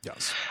time.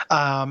 Yes.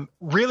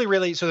 Really,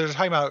 really. So they're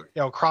talking about,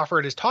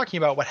 Crawford is talking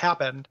about what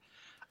happened.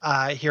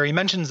 Here he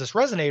mentions this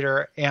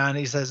resonator, and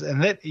he says,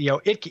 and that he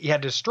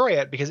had to destroy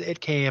it because it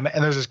came,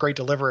 and there's this great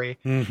delivery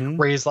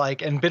where he's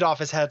like, and bit off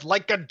his head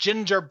like a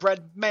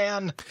gingerbread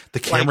man. The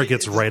camera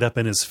gets right up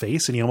in his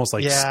face, and he almost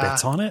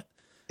spits on it.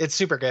 It's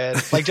super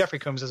good. Like, Jeffrey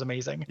Combs is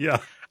amazing. Yeah.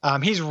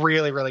 He's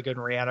really, really good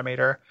in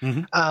Reanimator.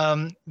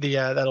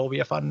 That'll be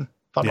a fun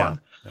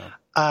one.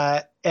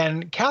 Yeah.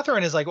 And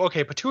Catherine is like,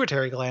 okay,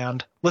 pituitary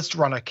gland, let's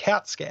run a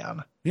CAT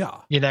scan.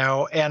 Yeah.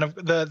 And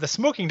the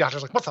smoking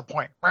doctor's like, what's the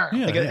point? At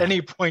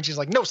any point, she's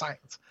like, no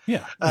science.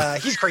 Yeah.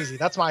 He's crazy.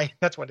 That's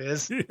what it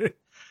is.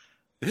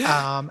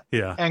 Yeah.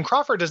 And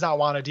Crawford does not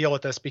want to deal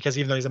with this because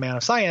even though he's a man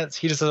of science,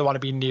 he just doesn't want to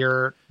be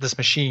near this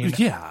machine.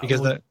 Yeah.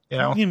 Because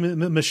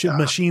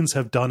machines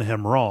have done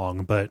him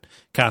wrong, but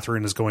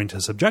Catherine is going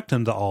to subject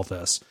him to all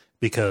this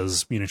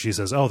because, she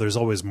says, oh, there's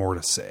always more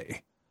to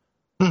say.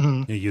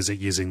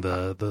 Using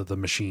the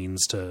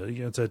machines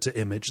to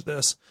image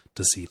this,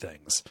 to see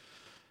things.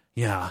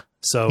 Yeah.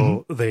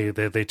 So they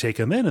take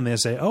him in and they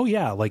say, oh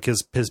yeah, like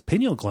his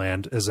pineal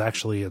gland is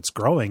actually, it's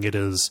growing. It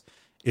is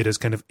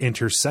kind of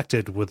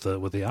intersected with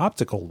the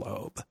optical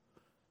lobe.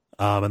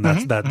 And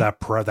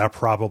that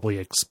probably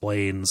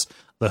explains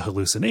the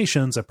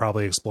hallucinations. It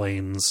probably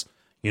explains,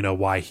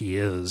 why he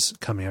is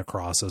coming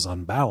across as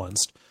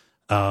unbalanced.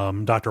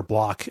 Dr.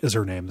 Block is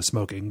her name, the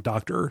smoking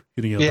doctor.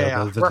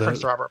 Reference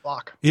to Robert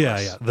Block.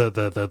 Yeah.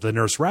 The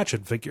Nurse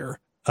Ratched figure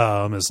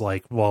is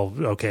like, well,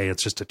 okay,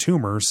 it's just a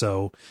tumor.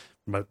 So,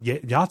 but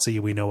Yahtzee,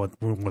 we know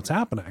what's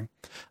happening.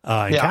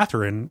 And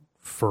Catherine,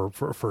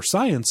 for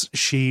science,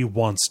 she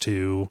wants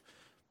to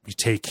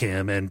take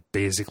him and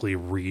basically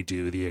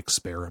redo the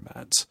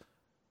experiment.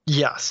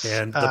 Yes.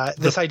 And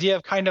this idea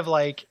of kind of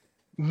like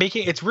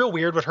making, it's real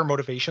weird what her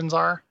motivations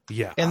are.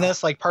 Yeah. In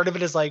this, like, part of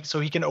it is like, so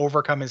he can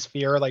overcome his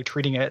fear, like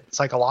treating it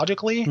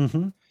psychologically.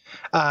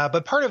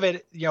 But part of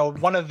it,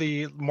 one of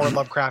the more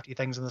Lovecrafty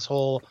things in this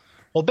whole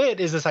bit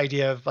is this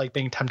idea of like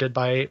being tempted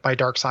by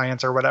dark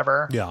science or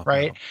whatever. Yeah.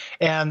 Right.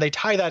 Yeah. And they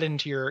tie that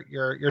into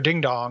your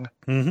ding dong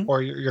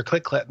or your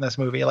click clit in this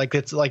movie. Like,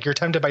 it's like you're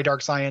tempted by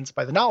dark science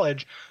by the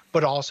knowledge,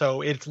 but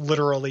also it's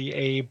literally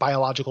a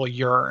biological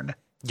yearn.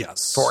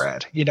 Yes. For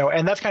it,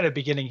 and that's kind of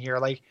beginning here.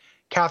 Like,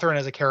 Catherine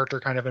as a character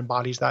kind of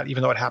embodies that,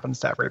 even though it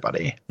happens to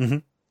everybody. Mm-hmm.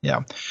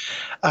 Yeah.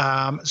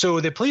 So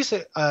the police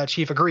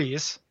chief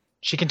agrees.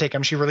 She can take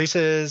him. She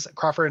releases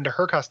Crawford into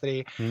her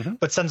custody,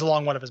 but sends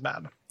along one of his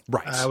men.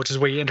 Right. Which is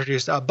where you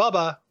introduced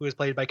Bubba, who is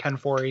played by Ken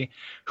Foree,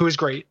 who is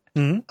great.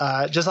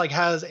 Just like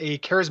has a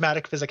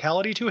charismatic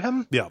physicality to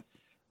him. Yeah.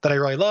 That I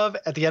really love.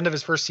 At the end of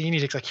his first scene, he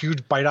takes a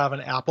huge bite out of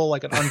an apple,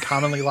 like an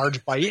uncommonly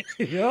large bite.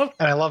 Yep.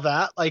 And I love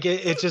that. Like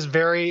it's just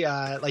very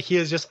like he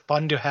is just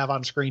fun to have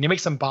on screen. He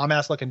makes some bomb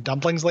ass looking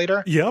dumplings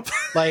later. Yep.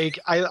 Like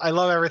I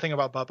love everything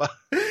about Bubba.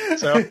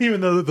 So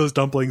even though those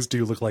dumplings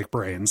do look like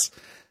brains.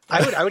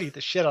 I would eat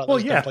the shit out of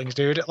those dumplings,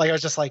 dude. Like I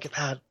was just like,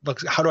 that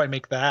looks, how do I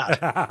make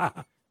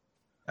that?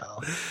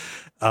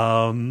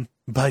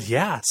 But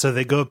yeah, so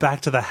they go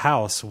back to the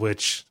house,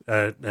 which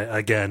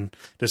again,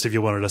 just if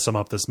you wanted to sum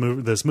up this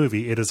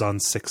movie, it is on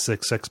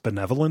 666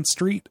 Benevolent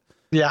Street.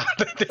 Yeah,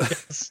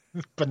 it's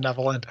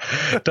benevolent.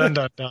 Dun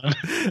dun dun.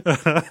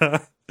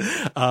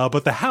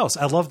 But the house,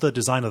 I love the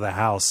design of the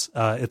house.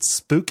 It's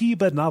spooky,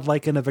 but not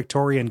like in a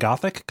Victorian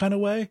Gothic kind of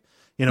way.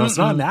 You know, it's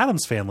not an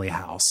Addams Family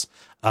house.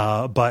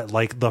 But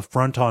like the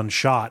front on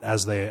shot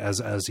as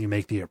you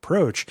make the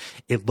approach,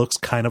 it looks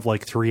kind of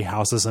like three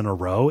houses in a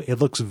row. It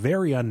looks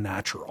very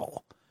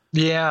unnatural.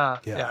 Yeah.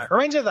 It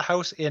reminds me of the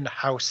house in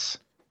House.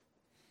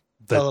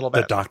 A little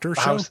bit. The Doctor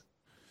show? House.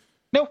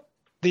 No,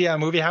 the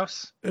movie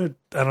House. I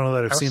don't know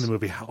that I've seen the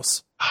movie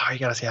House. Oh, you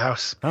gotta see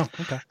House. Oh,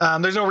 okay.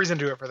 There's no reason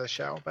to do it for this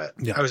show, but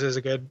House is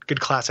a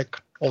good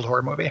classic old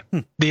horror movie.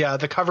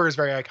 The cover is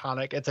very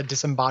iconic. It's a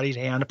disembodied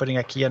hand putting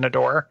a key in a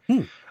door.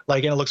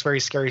 Like, and it looks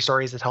very scary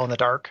stories to tell in the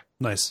dark.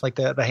 Nice. Like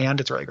the hand,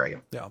 it's really great.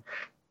 Yeah.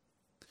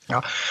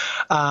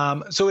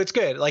 So it's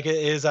good. Like it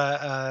is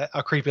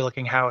a creepy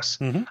looking house.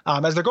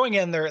 As they're going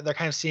in, they're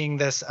kind of seeing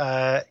this,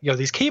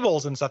 these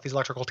cables and stuff, these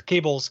electrical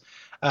cables,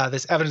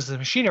 this evidence of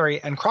machinery,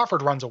 and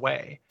Crawford runs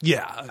away.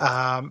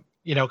 Yeah.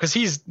 Because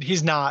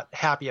he's not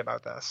happy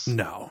about this.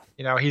 No.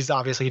 He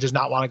does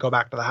not want to go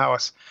back to the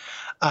house.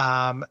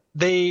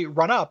 They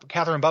run up.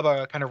 Catherine and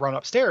Bubba kind of run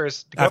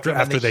upstairs to go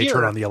after they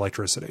turn on the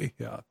electricity.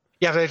 Yeah.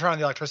 Yeah, after they turn on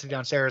the electricity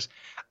downstairs.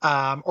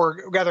 Or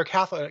rather,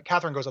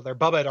 Catherine goes up there.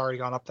 Bubba had already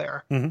gone up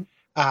there.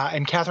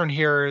 And Catherine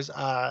hears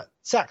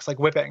sex, like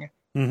whipping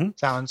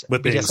sounds.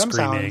 Whipping, BDSM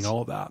screaming, sounds.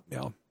 all of that.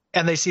 Yeah.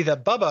 And they see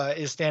that Bubba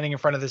is standing in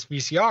front of this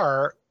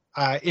VCR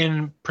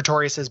in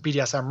Pretorius's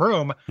BDSM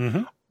room,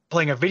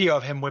 playing a video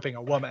of him whipping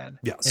a woman.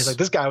 Yes. And he's like,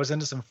 this guy was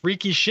into some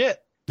freaky shit.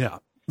 Yeah.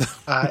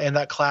 In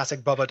that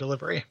classic Bubba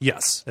delivery.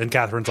 Yes. And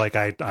Catherine's like,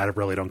 I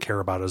really don't care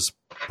about his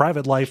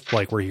private life.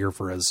 Like we're here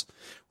for his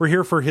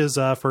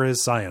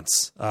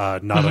science,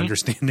 not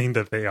understanding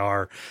that they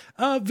are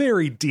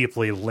very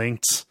deeply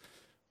linked.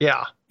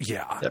 Yeah.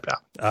 Yeah. Yep.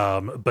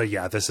 But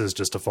yeah, this is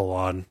just a full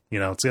on,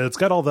 it's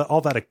got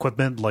all that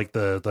equipment, like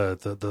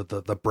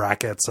the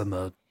brackets and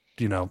the,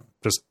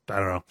 just, I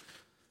don't know.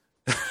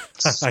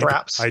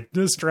 Straps.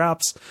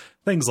 Straps,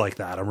 things like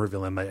that. I'm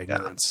revealing my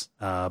ignorance.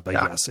 But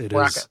yes, it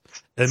bracket.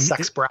 is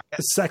sex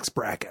brackets. Sex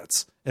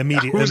brackets.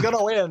 Immediately. Who's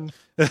gonna win?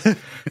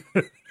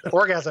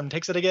 Orgasm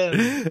takes it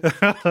again.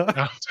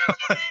 But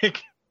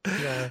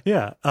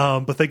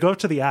they go up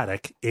to the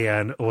attic,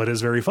 and what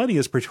is very funny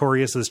is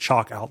Pretorius's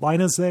chalk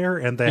outline is there,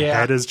 and the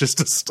head is just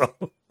a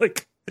stone.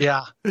 It's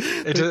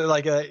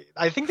like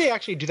I think they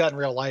actually do that in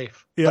real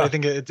life. Yeah, but I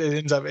think it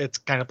ends up it's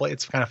kind of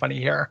funny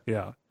here.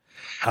 Yeah.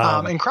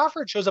 And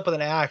Crawford shows up with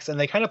an axe, and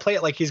they kind of play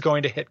it like he's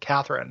going to hit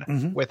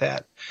Catherine with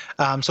it.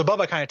 So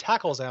Bubba kind of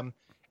tackles him,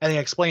 and he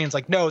explains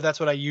like, no, that's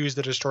what I used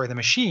to destroy the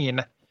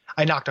machine.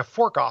 I knocked a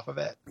fork off of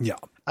it. Yeah.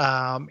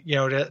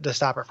 To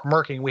stop it from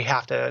working, we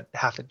have to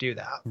do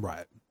that.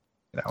 Right.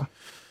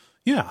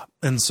 Yeah.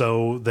 And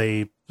so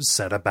they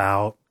set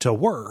about to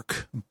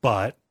work,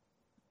 but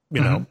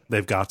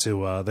they've got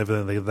to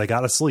they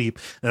got to sleep,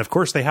 and of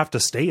course they have to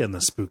stay in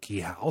the spooky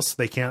house.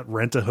 They can't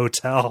rent a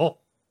hotel.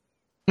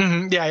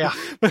 Yeah.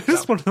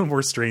 It's one of the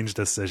more strange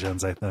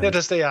decisions, I think. Yeah,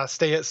 just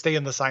stay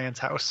in the science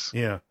house.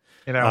 Yeah.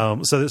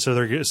 So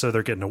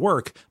they're getting to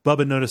work.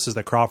 Bubba notices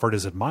that Crawford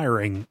is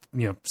admiring,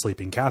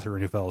 sleeping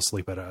Catherine, who fell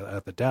asleep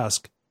at the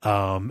desk.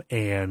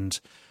 And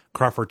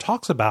Crawford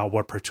talks about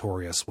what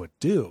Pretorius would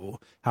do,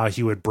 how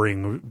he would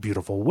bring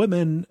beautiful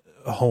women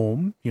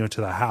home,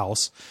 to the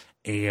house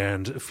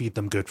and feed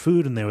them good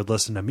food, and they would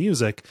listen to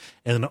music,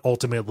 and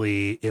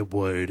ultimately it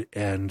would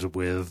end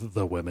with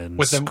the women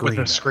with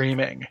them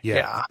screaming.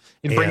 Yeah.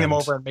 You'd bring them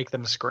over and make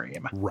them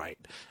scream. Right.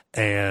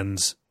 And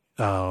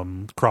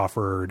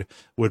Crawford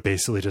would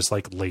basically just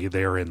like lay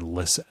there and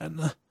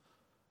listen.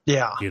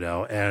 Yeah.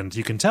 And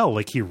you can tell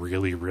like he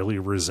really, really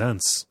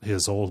resents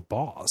his old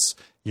boss,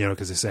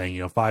 because he's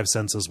saying, 5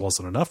 senses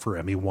wasn't enough for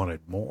him. He wanted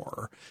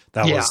more.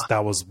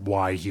 That was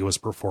why he was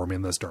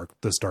performing this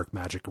dark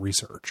magic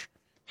research.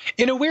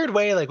 In a weird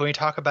way, like when we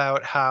talk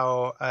about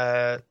how,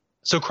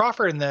 so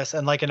Crawford in this,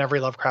 and like in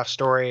every Lovecraft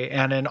story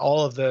and in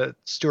all of the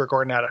Stuart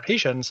Gordon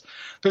adaptations,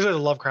 there's a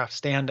Lovecraft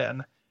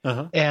stand-in.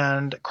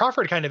 And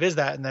Crawford kind of is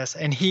that in this,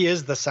 and he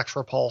is the sex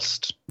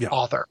repulsed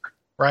author,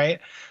 right?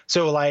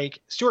 So like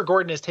Stuart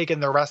Gordon has taken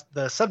the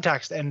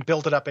subtext and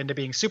built it up into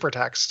being super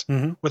text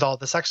with all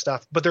the sex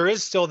stuff, but there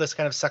is still this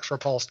kind of sex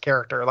repulsed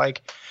character.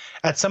 Like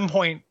at some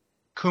point,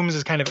 Coombs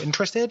is kind of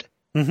interested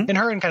in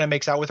her and kind of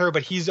makes out with her,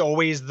 but he's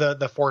always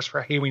the force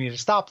for, hey, we need to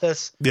stop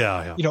this.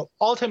 Yeah. You know,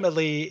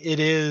 ultimately it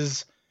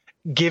is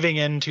giving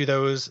in to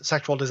those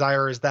sexual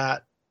desires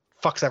that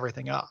fucks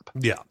everything up.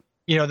 Yeah.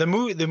 You know, the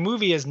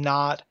movie is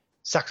not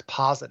sex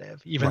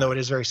positive, even though it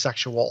is very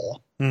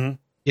sexual.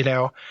 You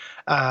know,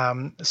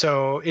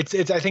 so it's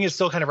I think it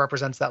still kind of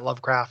represents that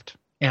Lovecraft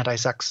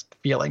anti-sex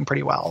feeling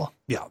pretty well.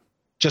 Yeah,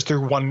 just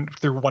through one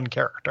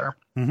character.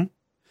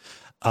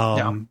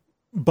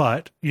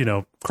 But you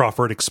know,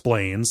 Crawford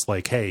explains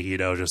like, hey, you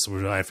know, just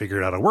I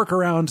figured out a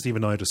workaround.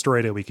 Even though I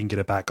destroyed it, we can get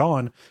it back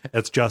on.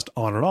 It's just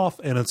on and off,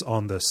 and it's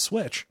on this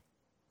switch.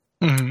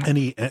 And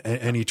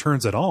he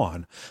turns it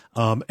on,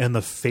 and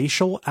the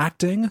facial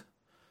acting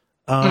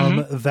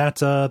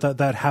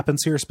that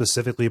happens here,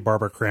 specifically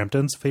Barbara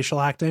Crampton's facial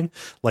acting,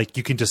 like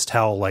you can just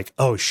tell, like,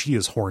 oh, she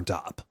is horned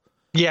up.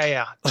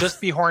 Yeah.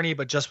 Just be horny,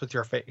 but just with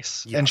your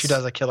face, and she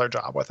does a killer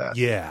job with it.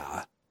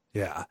 Yeah.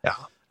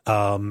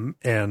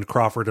 And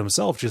Crawford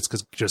himself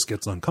just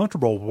gets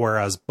uncomfortable,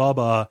 whereas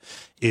Bubba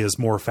is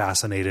more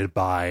fascinated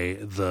by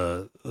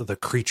the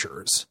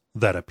creatures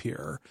that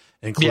appear,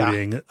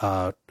 including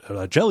a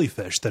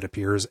jellyfish that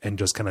appears and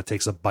just kind of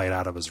takes a bite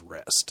out of his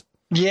wrist.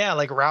 Yeah,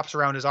 like wraps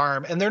around his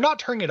arm, and they're not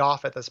turning it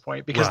off at this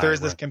point because there's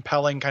this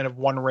compelling kind of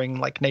One Ring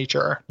like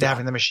nature to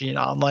having the machine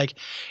on. Like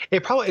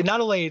it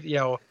not only, you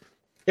know,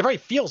 it probably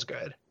feels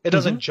good. It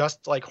doesn't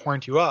just like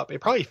horn you up. It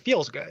probably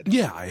feels good.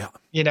 Yeah.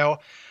 You know,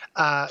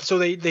 so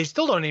they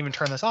still don't even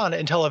turn this on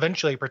until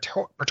eventually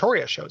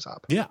Pretorius shows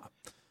up. Yeah.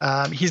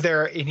 He's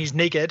there and he's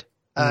naked.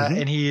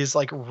 And he's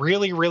like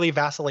really, really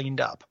Vaselined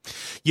up.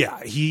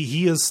 Yeah,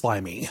 he is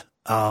slimy.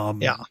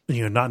 You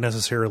know, not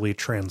necessarily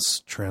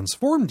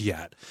transformed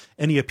yet.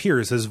 And he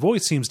appears, his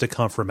voice seems to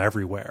come from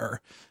everywhere.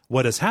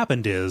 What has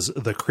happened is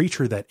the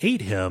creature that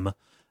ate him,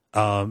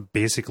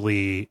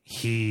 basically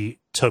he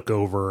took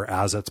over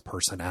as its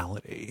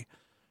personality.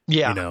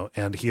 Yeah. You know,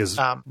 and he is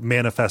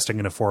manifesting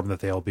in a form that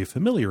they'll be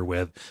familiar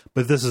with,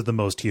 but this is the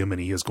most human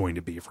he is going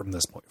to be from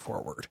this point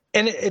forward.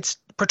 And it's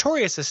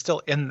Pretorius is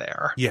still in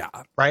there. Yeah.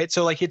 Right.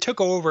 So like he took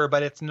over,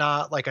 but it's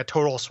not like a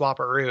total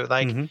swapperoo.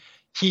 Like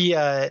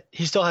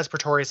he still has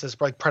Pretorius's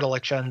like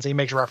predilections. He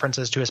makes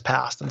references to his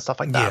past and stuff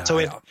like that. So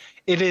it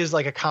is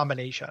like a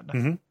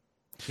combination.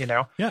 You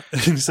know? Yeah.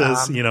 He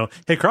says, you know,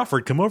 hey,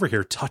 Crawford, come over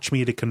here. Touch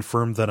me to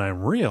confirm that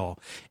I'm real.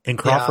 And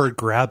Crawford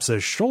grabs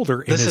his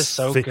shoulder. And this is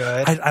so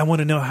good. I want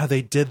to know how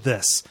they did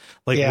this.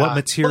 Like what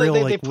material?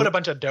 Well, they put a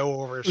bunch of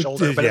dough over his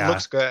shoulder, but it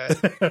looks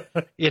good.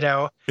 You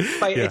know,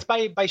 it's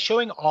by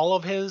showing all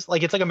of his,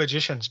 like, it's like a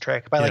magician's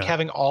trick by like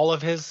having all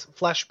of his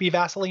flesh be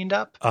Vaselined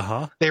up.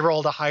 They were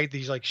able to hide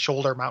these like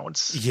shoulder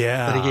mounts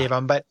that he gave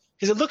him. But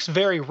because it looks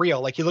very real,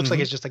 like he looks like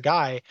it's just a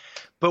guy,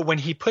 but when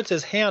he puts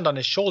his hand on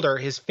his shoulder,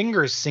 his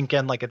fingers sink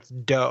in like it's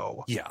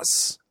dough.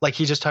 Yes, like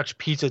he just touched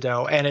pizza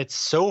dough, and it's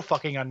so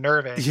fucking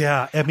unnerving.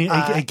 Yeah, I mean,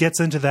 it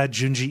gets into that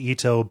Junji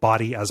Ito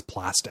body as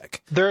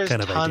plastic. There's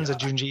kind of tons of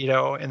Junji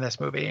Ito in this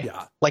movie.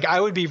 Yeah, like I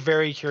would be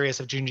very curious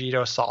if Junji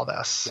Ito saw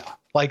this. Yeah,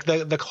 like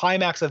the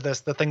climax of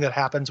this, the thing that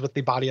happens with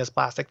the body as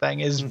plastic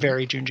thing, is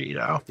very Junji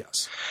Ito.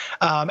 Yes,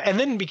 and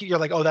then you're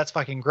like, oh, that's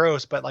fucking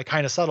gross, but like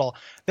kind of subtle.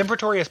 Then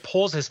Pretorius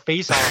pulls his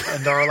face off,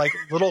 and there are like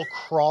little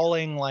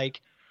crawling like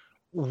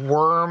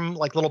worm,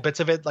 like little bits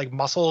of it, like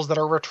muscles that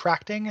are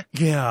retracting.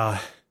 Yeah,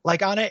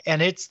 like on it,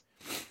 and it's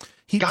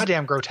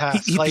goddamn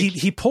grotesque.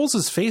 He pulls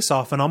his face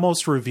off and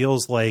almost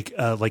reveals like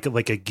a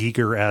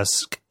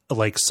Giger-esque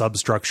like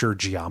substructure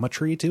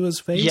geometry to his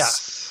face.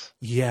 Yes.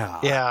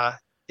 Yeah.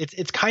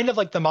 It's kind of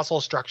like the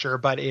muscle structure,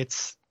 but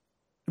it's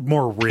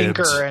more ribbed.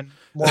 Pinker and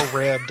more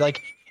ribbed.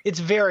 Like it's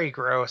very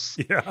gross.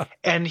 Yeah.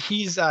 And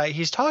he's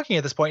talking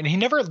at this point, and he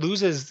never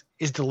loses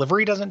his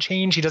delivery. Doesn't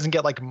change. He doesn't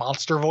get like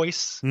monster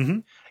voice.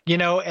 You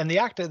know, and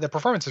the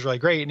performance is really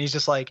great. And he's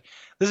just like,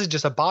 this is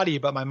just a body,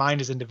 but my mind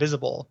is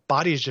indivisible.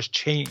 Bodies just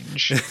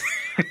change.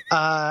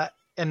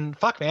 And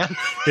fuck, man.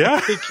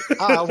 Yeah.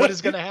 Like, what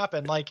is going to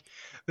happen? Like,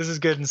 this is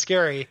good and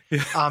scary.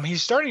 Yeah.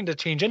 He's starting to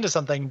change into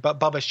something, but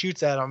Bubba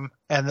shoots at him,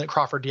 and then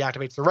Crawford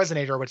deactivates the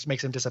resonator, which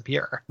makes him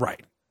disappear.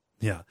 Right.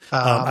 Yeah.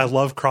 I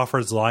love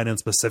Crawford's line, and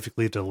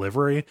specifically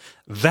delivery.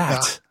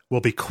 That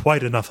will be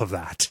quite enough of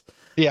that.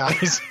 Yeah,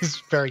 he's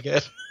very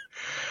good.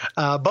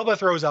 Bubba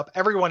throws up.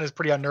 Everyone is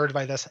pretty unnerved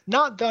by this.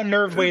 Not the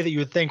unnerved way that you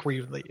would think where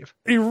you'd leave.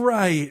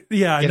 Right.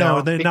 Yeah, I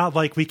know. They're not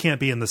like we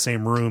can't be in the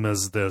same room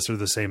as this or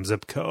the same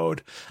zip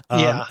code.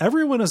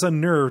 Everyone is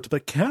unnerved,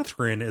 but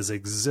Catherine is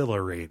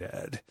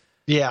exhilarated.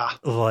 Yeah.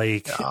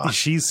 Like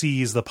she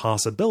sees the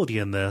possibility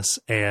in this,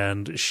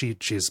 and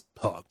she's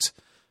hooked.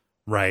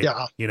 Right.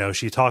 Yeah. You know,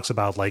 she talks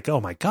about like, oh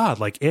my God,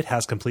 like it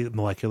has complete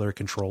molecular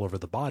control over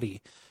the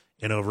body.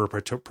 And over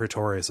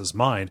Pretorius's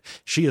mind,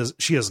 she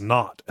is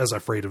not as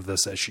afraid of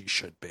this as she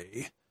should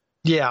be.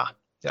 Yeah.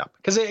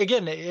 Because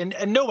again,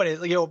 and no one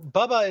is, you know,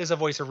 Bubba is a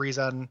voice of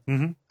reason.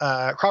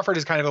 Crawford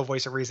is kind of a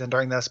voice of reason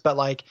during this, but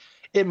like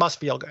it must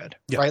feel good,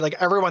 right? Like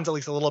everyone's at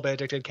least a little bit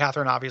addicted.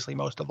 Catherine, obviously,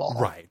 most of all.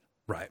 Right.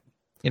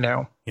 And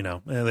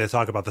they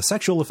talk about the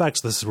sexual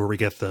effects. This is where we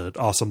get the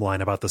awesome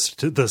line about the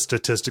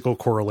statistical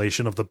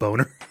correlation of the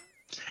boner.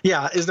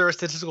 Yeah, is there a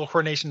statistical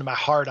coordination to my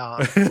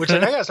hard-on? Which I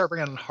gotta start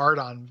bringing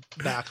hard-on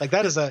back. Like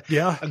that is a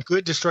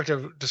good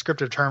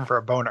descriptive term for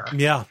a boner.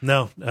 Yeah,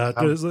 no.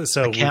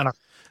 So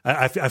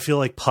I feel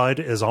like PUD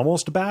is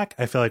almost back.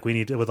 I feel like we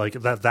need to, with like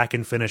that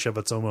can finish of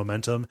its own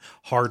momentum.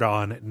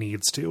 Hard-on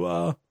needs to.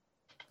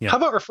 How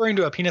about referring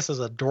to a penis as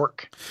a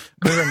dork?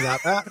 Can we bring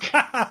that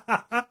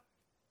back?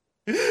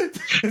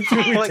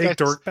 Take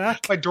dork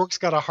back? My dork's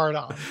got a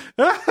hard-on.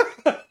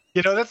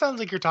 That sounds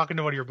like you're talking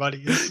to one of your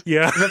buddies.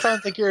 Yeah. That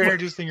sounds like you're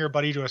introducing your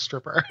buddy to a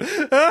stripper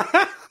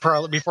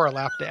before a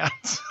lap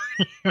dance.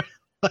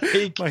 But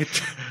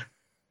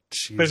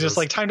it's just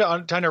like time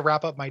to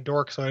wrap up my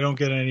dork so I don't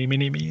get any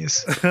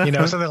mini-me's.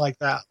 Something like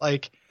that.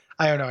 Like,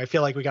 I don't know. I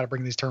feel like we got to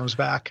bring these terms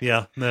back.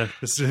 Yeah. No,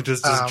 just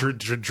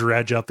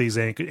dredge up these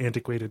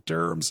antiquated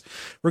terms.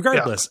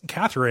 Regardless,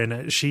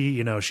 Catherine,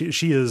 she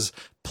is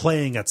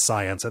playing at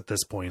science at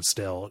this point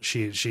still.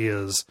 She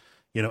is,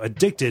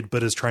 addicted,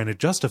 but is trying to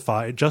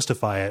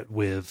justify it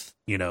with,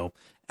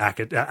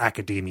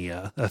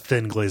 academia, a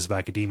thin glaze of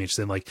academia. She's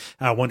saying like,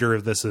 I wonder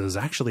if this is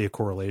actually a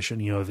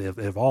correlation,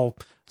 if all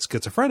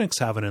schizophrenics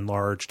have an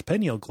enlarged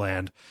pineal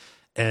gland.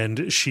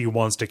 And she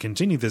wants to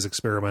continue these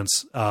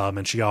experiments,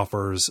 and she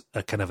offers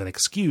a kind of an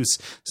excuse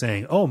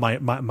saying, "Oh,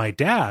 my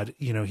dad,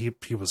 he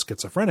was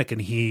schizophrenic,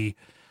 and he,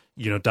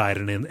 died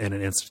in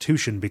an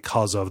institution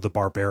because of the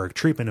barbaric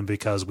treatment, and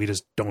because we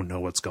just don't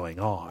know what's going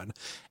on."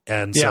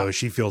 And so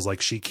she feels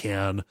like she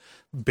can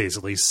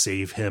basically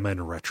save him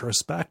in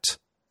retrospect.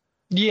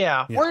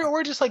 Yeah.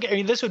 Or just like,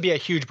 this would be a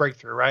huge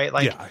breakthrough, right?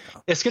 Like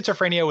if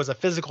schizophrenia was a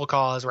physical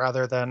cause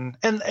rather than,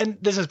 and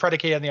this is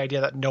predicated on the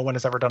idea that no one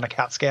has ever done a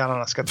CAT scan on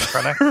a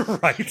schizophrenic,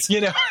 right? Like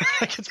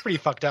it's pretty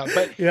fucked up.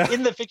 But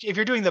in the fiction, if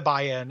you're doing the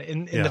buy-in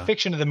in the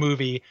fiction of the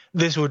movie,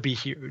 this would be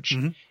huge.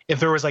 Mm-hmm. If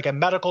there was like a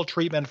medical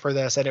treatment for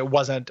this and it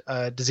wasn't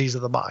a disease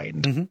of the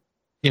mind. Mm-hmm.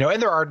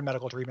 And there are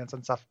medical treatments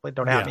and stuff that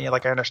don't have any,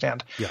 like I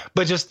understand. Yeah.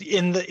 But just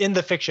in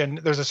the fiction,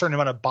 there's a certain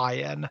amount of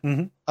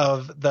buy-in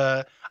of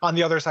on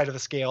the other side of the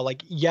scale.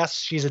 Like, yes,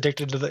 she's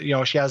addicted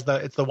to she has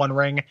it's the one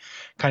ring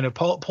kind of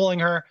pulling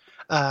her.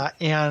 But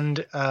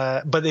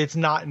it's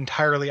not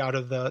entirely out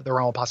of the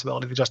realm of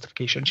possibility, the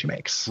justification she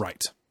makes.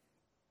 Right.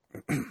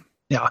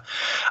 Yeah.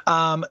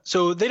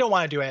 So they don't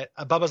want to do it.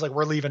 Bubba's like,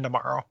 we're leaving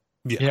tomorrow.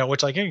 Yeah.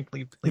 Which like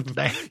leave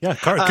today. Yeah,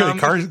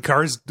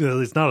 cars.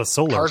 It's not a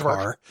solar car.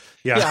 Work.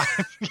 Yeah.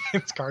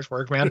 It's cars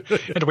work, man.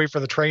 Had to wait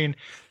for the train.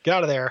 Get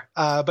out of there.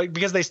 But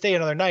because they stay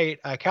another night,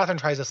 Catherine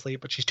tries to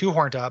sleep, but she's too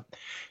horned up.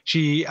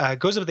 She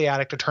goes up to the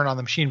attic to turn on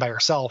the machine by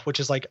herself,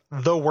 which is like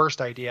the worst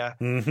idea.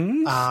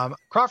 Mm-hmm.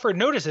 Crawford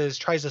notices,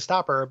 tries to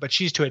stop her, but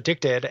she's too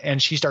addicted, and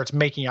she starts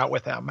making out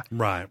with him.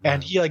 Right.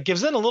 And he like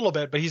gives in a little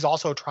bit, but he's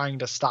also trying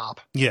to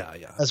stop. Yeah.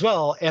 As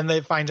well. And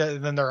they find out,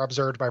 and then they're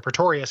observed by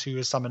Pretorius, who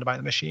is summoned by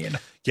the machine.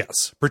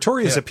 Yes,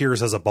 Pretorius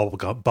appears as a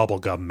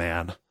bubblegum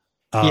man.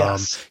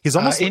 Yes, he's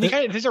almost and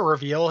there's a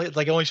reveal. It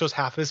like only shows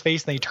half of his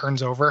face, and then he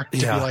turns over to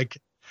be like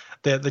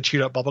the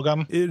chewed up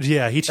bubblegum.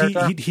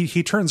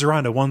 He turns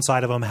around to one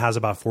side of him, has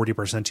about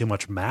 40% too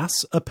much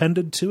mass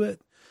appended to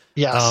it.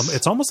 Yes,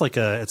 it's almost like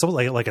a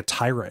a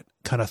tyrant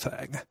kind of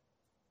thing.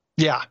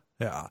 Yeah.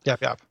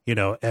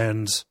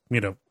 And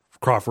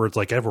Crawford's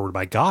like, Edward,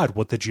 my God,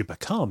 what did you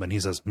become? And he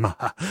says,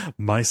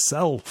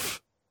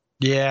 myself.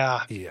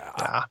 Yeah.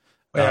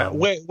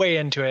 Way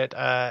into it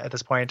at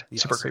this point.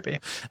 Yes. Super creepy.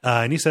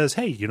 And he says,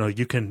 hey,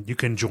 you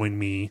can join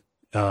me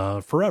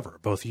forever.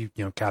 Both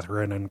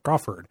Catherine and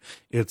Crawford.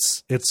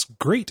 It's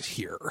great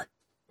here.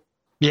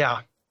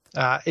 Yeah.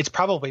 It's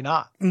probably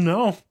not.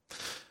 No.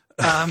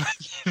 And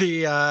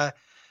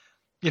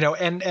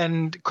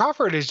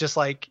Crawford is just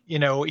like,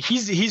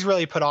 he's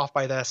really put off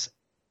by this.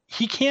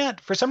 He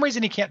can't, for some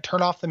reason, he can't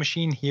turn off the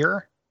machine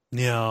here.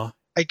 Yeah.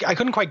 I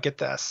couldn't quite get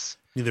this.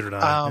 Neither did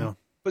I.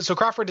 So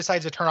Crawford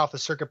decides to turn off the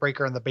circuit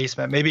breaker in the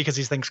basement, maybe because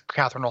he thinks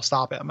Catherine will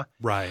stop him.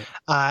 Right.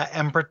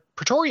 And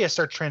Pretorius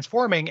starts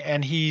transforming,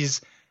 and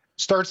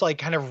starts like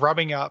kind of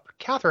rubbing up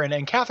Catherine,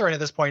 and Catherine at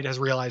this point has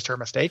realized her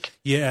mistake.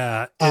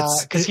 Yeah.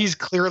 Because he's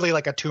clearly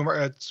like a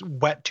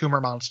wet tumor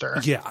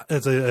monster. Yeah.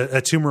 It's a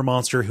tumor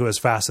monster who has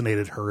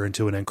fascinated her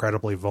into an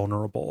incredibly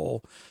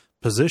vulnerable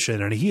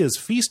position, and he is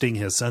feasting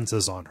his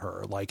senses on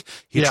her. Like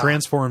he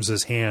transforms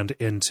his hand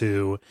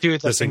into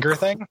this finger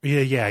thing.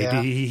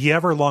 Yeah. He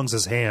everlongs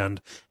his hand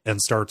and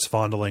starts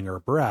fondling her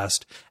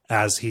breast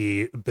as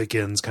he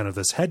begins kind of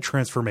this head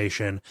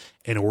transformation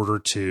in order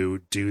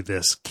to do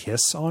this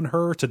kiss on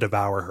her to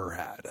devour her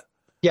head.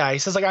 Yeah, he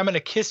says like, I'm going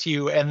to kiss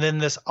you, and then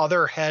this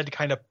other head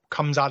kind of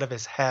comes out of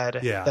his head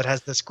that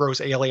has this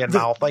gross alien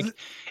mouth. Like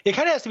it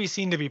kind of has to be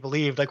seen to be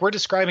believed. Like we're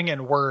describing it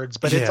in words,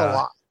 but it's a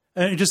lot.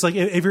 And just like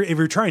if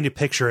you're trying to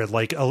picture it,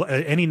 like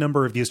any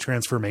number of these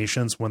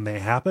transformations, when they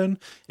happen,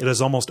 it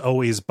is almost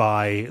always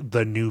by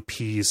the new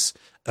piece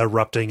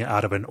erupting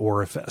out of an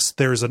orifice.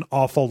 There's an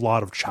awful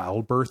lot of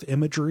childbirth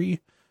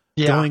imagery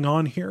going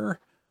on here.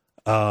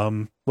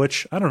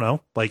 Which I don't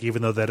know, like,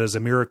 even though that is a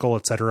miracle,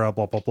 etc.,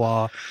 blah, blah,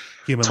 blah,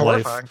 human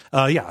life.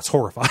 Yeah, it's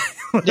horrifying.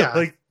 Yeah.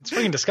 Like, it's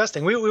freaking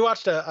disgusting. We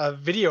watched a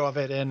video of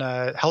it in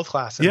a health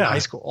class in high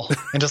school,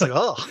 and just like,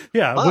 oh,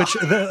 yeah, which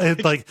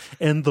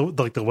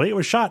the way it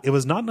was shot, it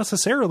was not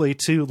necessarily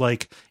to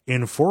like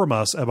inform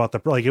us about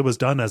it was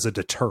done as a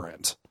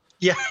deterrent.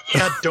 Yeah,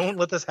 don't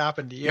let this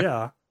happen to you.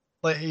 Yeah,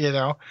 like,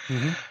 yeah.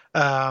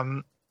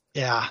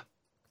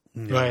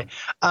 Right.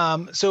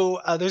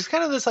 So there's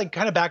kind of this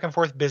kind of back and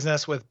forth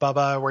business with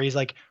Bubba where he's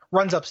like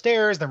runs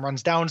upstairs, then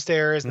runs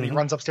downstairs, and then he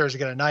runs upstairs to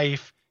get a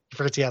knife. He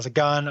forgets he has a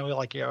gun. And we're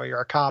like, you're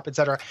a cop,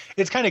 etc.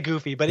 It's kind of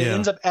goofy, but it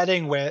ends up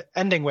ending with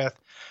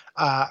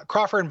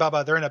Crawford and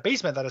Bubba. They're in a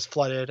basement that is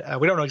flooded.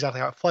 We don't know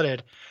exactly how it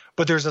flooded,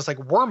 but there's this like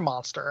worm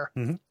monster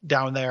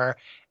down there,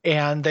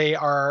 and they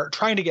are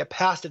trying to get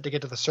past it to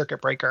get to the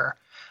circuit breaker.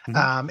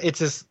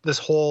 It's this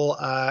whole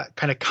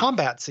kind of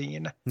combat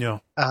scene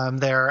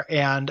there.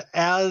 And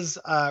as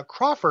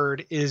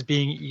Crawford is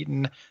being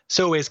eaten,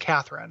 so is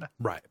Catherine.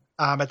 Right.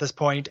 At this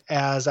point,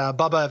 as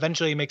Bubba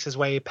eventually makes his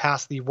way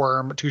past the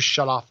worm to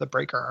shut off the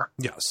breaker.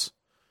 Yes.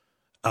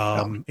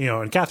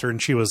 And Catherine,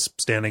 she was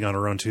standing on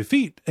her own 2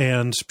 feet,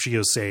 and she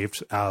is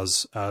saved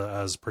as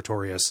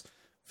Pretorius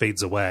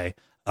fades away.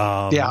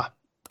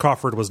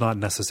 Crawford was not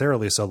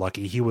necessarily so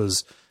lucky. He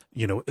was,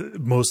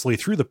 mostly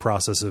through the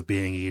process of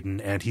being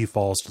eaten, and he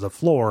falls to the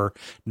floor,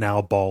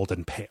 now bald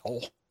and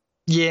pale.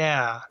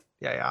 Yeah.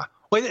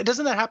 Wait,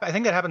 doesn't that happen? I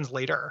think that happens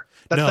later.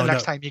 That's the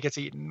next time he gets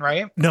eaten,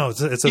 right? No,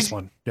 it's this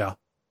one. Yeah.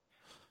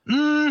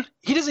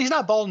 He's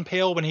not bald and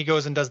pale when he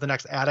goes and does the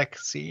next attic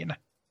scene.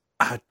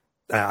 I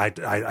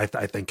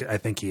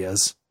think he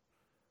is.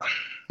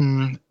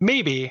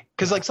 Maybe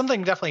because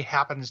something definitely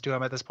happens to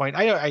him at this point.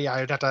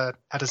 I'd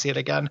have to see it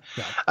again.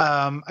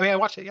 Yeah. I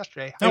watched it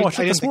yesterday. I watched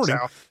it this morning.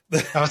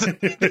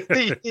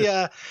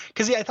 Yeah,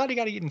 because I thought he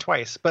got eaten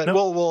twice, but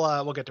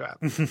we'll get to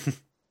it.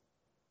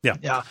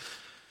 Yeah.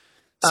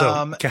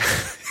 So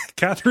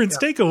Catherine's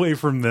takeaway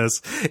from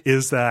this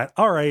is that,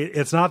 all right,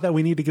 it's not that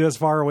we need to get as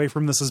far away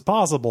from this as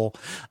possible.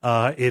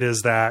 It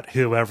is that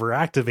whoever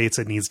activates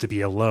it needs to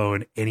be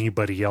alone.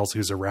 Anybody else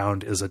who's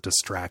around is a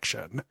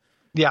distraction.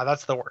 Yeah,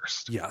 that's the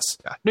worst. Yes.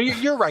 Yeah. No,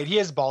 you're right. He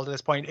is bald at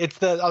this point. It's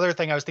the other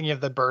thing I was thinking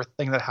of, the birth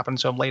thing that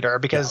happens to him later,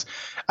 because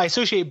I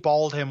associate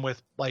bald him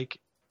with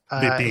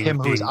him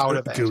who's out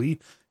of it. Gooey.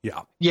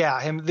 Yeah.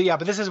 Yeah, him.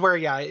 But this is where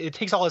it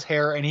takes all his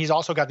hair, and he's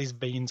also got these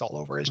veins all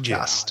over his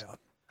chest. Yeah.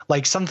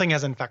 Like something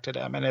has infected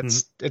him, and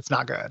it's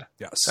not good.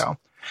 Yes. So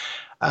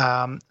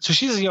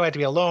she says, I have to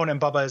be alone,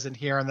 and Bubba isn't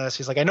here in this.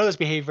 He's like, I know this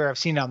behavior. I've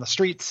seen it on the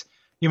streets.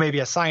 You may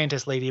be a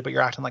scientist, lady, but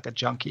you're acting like a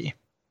junkie.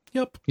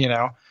 Yep.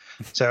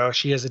 So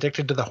she is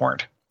addicted to the horn.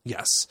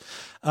 Yes.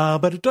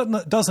 But it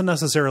doesn't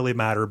necessarily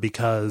matter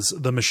because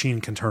the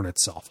machine can turn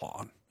itself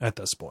on at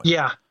this point.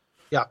 Yeah.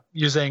 Yeah.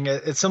 Using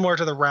it's similar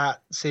to the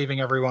rat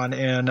saving everyone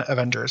in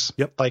Avengers.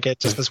 Yep. Like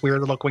it's just this weird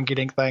little quinky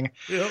dink thing.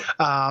 Yep.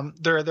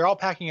 They're all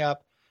packing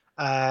up.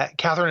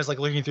 Catherine is like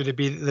looking through the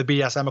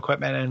BDSM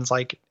equipment and is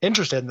like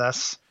interested in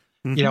this,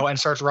 and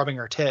starts rubbing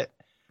her tit.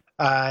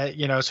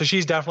 So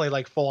she's definitely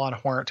like full on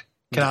horned.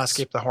 Cannot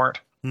escape the horn.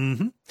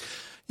 Mm-hmm.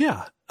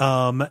 Yeah.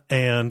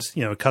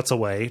 And cuts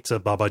away to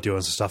Bubba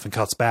doing some stuff and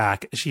cuts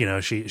back.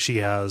 She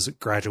has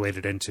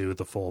graduated into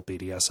the full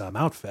BDSM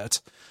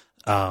outfit.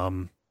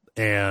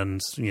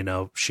 And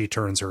she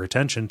turns her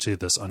attention to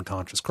this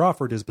unconscious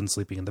Crawford who's been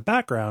sleeping in the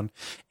background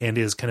and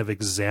is kind of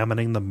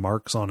examining the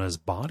marks on his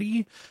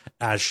body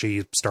as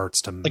she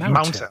starts to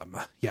mount him.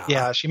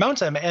 Yeah, she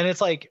mounts him, and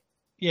it's like,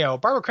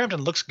 Barbara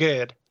Crampton looks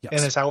good in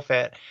this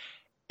outfit,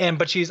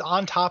 but she's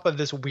on top of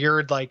this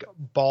weird, like,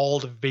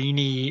 bald,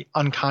 veiny,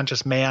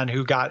 unconscious man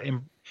who got at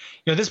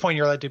this point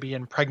you're led to be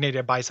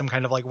impregnated by some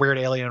kind of like weird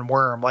alien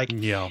worm. Like,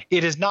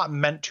 it is not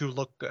meant to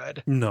look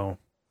good. No.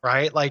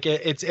 Right? Like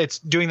it's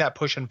doing that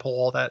push and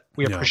pull that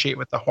we appreciate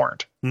with the horn.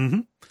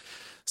 Mm-hmm.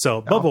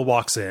 So Bubba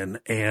walks in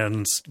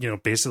and,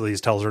 basically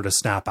tells her to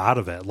snap out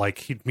of it. Like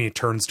he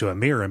turns to a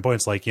mirror and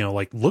points like,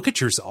 look at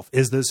yourself.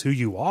 Is this who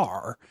you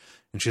are?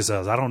 And she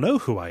says, I don't know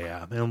who I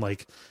am. And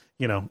like,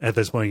 at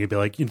this point you'd be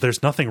like,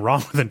 there's nothing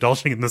wrong with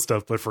indulging in this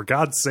stuff, but for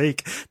God's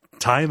sake,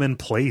 time and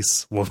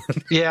place, woman.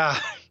 Yeah.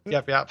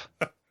 Yep. Yeah.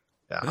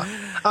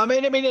 I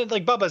mean,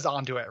 like Bubba's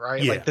onto it,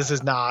 right? Yeah. Like this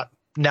is not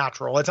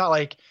natural. It's not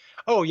like,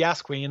 oh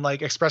yes, queen,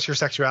 like express your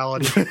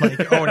sexuality,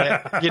 like own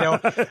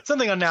it.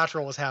 Something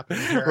unnatural is happening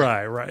here.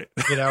 Right.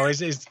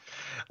 Is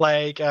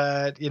like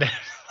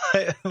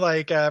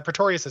like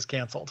Pretorius is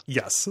canceled.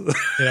 Yes.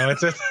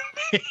 It's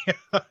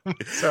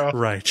so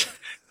right.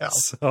 Yeah.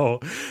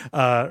 So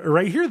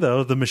right here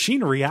though, the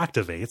machine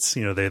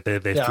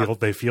reactivates.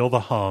 They feel the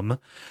hum.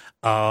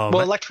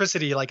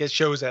 Electricity, like it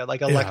shows it,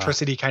 like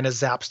electricity kind of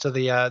zaps to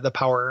the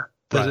power.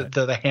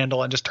 The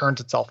handle and just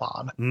turns itself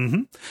on.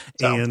 Mm-hmm.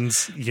 So. And,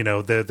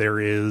 there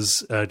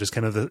is just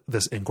kind of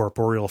this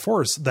incorporeal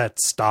force that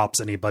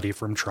stops anybody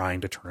from trying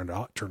to turn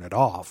it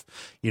off.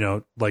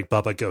 Like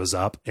Bubba goes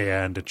up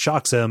and it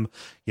shocks him.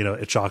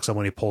 It shocks him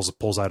when he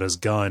pulls out his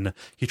gun.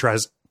 He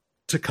tries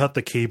to cut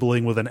the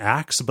cabling with an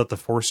axe, but the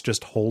force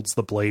just holds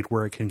the blade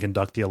where it can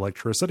conduct the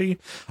electricity.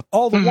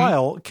 All the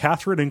while,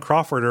 Catherine and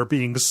Crawford are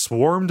being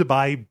swarmed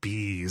by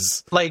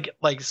bees. Like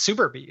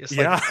super bees.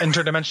 Yeah. Like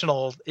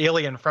interdimensional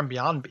alien from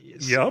beyond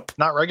bees. Yep.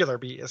 Not regular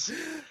bees.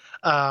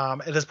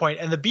 At this point.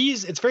 And the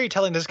bees, it's very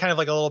telling. This is kind of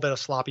like a little bit of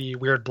sloppy,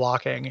 weird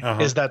blocking,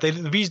 is that the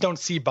bees don't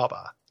see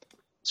Bubba.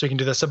 So you can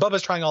do this. So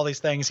Bubba's trying all these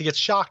things. He gets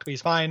shocked, but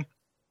he's fine.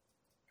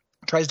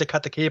 Tries to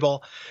cut the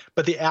cable,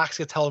 but the axe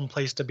gets held in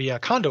place to be a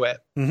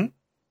conduit.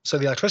 So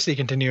the electricity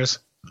continues.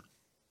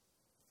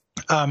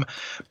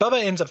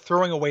 Bubba ends up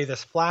throwing away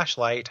this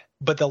flashlight,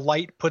 but the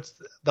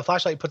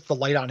flashlight puts the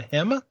light on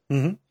him,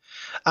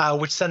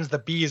 which sends the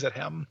bees at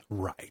him.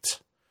 Right.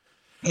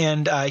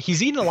 And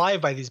he's eaten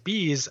alive by these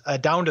bees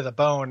down to the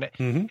bone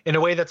in a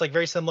way that's like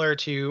very similar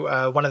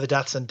to one of the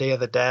deaths in Day of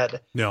the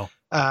Dead. No.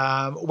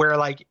 Where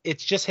like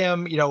it's just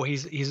him, you know,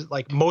 he's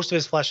like most of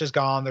his flesh is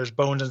gone. There's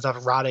bones and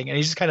stuff rotting, and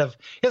he's just kind of,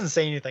 he doesn't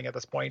say anything at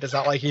this point. It's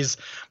not like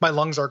my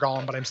lungs are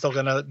gone, but I'm still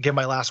gonna give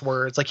my last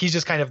words. Like he's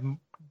just kind of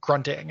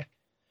grunting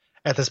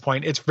at this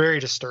point. It's very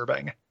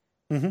disturbing.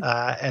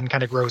 And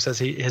kind of gross as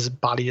his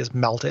body is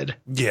melted.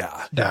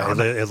 Yeah.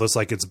 It looks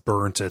like it's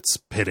burnt, it's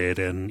pitted,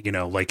 and, you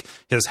know, like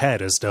his head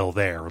is still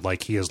there.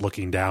 Like he is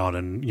looking down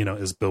and, you know,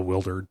 is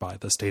bewildered by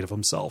the state of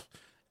himself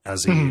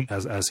as he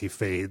as he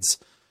fades.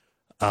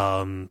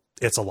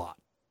 It's a lot.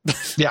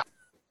 Yeah.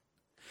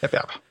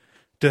 Yep.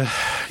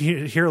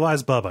 Here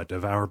lies Bubba,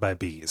 devoured by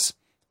bees.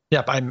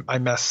 Yep. I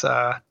miss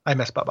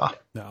Bubba.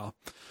 No.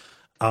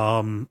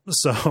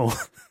 So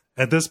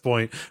at this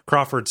point,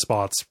 Crawford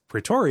spots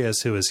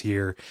Pretorius, who is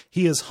here.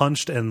 He is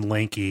hunched and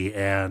lanky,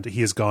 and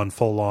he has gone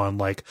full on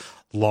like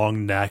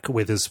long neck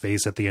with his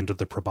face at the end of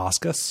the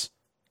proboscis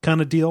kind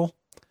of deal.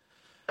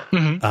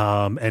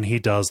 And he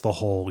does the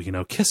whole, you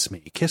know, kiss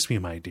me,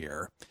 my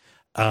dear.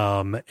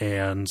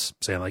 And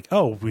saying like,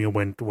 oh, you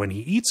know, when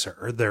he eats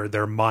her,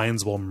 their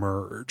minds will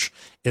merge.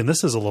 And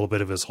this is a little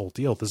bit of his whole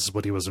deal. This is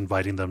what he was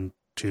inviting them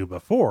to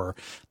before.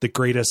 The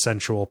greatest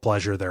sensual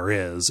pleasure there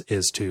is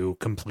to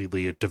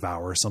completely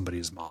devour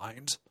somebody's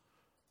mind.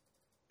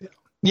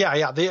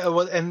 Yeah.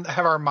 And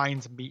have our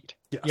minds meet.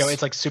 Yes. You know,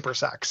 it's like super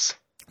sex.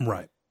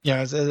 Right. You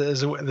know, it's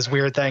this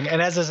weird thing.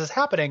 And as this is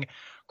happening,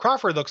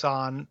 Crawford looks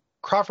on.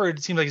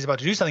 Crawford seems like he's about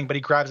to do something, but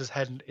he grabs his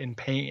head in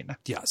pain.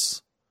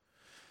 Yes.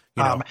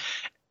 You know.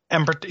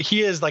 And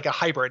he is like a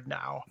hybrid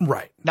now.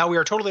 Right. Now we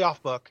are totally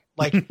off book.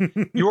 Like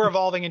you're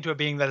evolving into a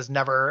being that has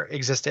never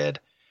existed.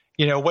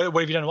 You know, what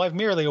have you done? Well, I've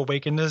merely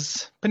awakened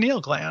his pineal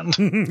gland,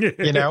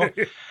 you know,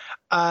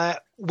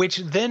 which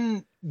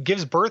then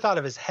gives birth out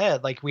of his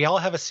head. Like we all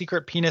have a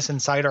secret penis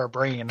inside our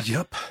brain.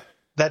 Yep.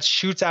 That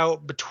shoots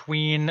out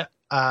between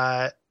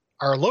our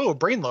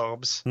brain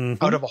lobes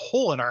out of a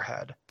hole in our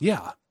head.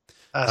 Yeah.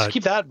 So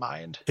keep that in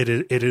mind. It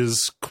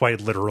is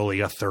quite literally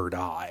a third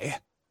eye.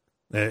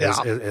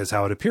 Is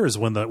how it appears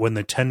when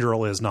the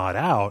tendril is not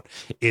out.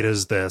 It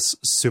is this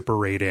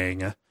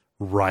suppurating,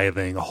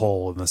 writhing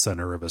hole in the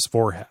center of his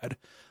forehead.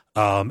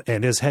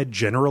 And his head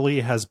generally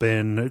has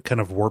been kind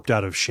of warped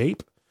out of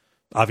shape.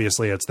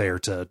 Obviously it's there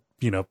to,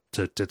 you know,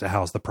 to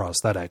house the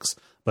prosthetics,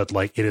 but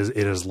like it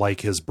is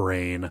like his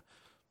brain,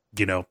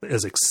 you know,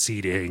 is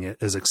exceeding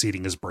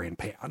his brain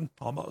pan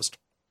almost.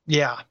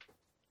 Yeah.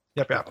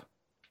 Yep.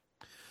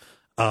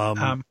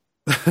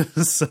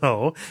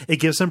 So it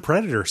gives him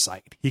predator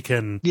sight. He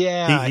can, he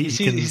can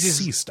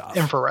see stuff.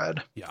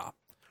 Infrared. Yeah.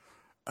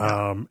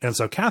 And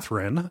so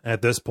Catherine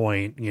at this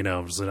point, you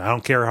know, said, I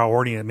don't care how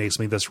horny it makes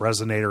me, this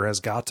resonator has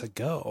got to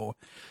go.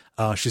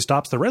 She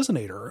stops the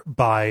resonator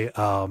by,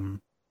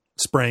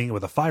 spraying it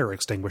with a fire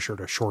extinguisher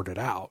to short it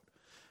out.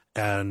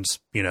 And,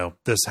 you know,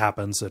 this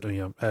happens at,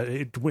 you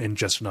know, in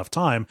just enough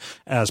time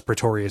as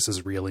Pretorius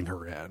is reeling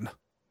her in.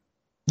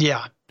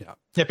 Yeah.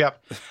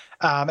 Yep.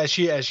 As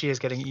she is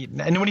getting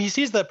eaten. And when he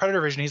sees the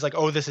predator vision, he's like,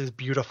 oh, this is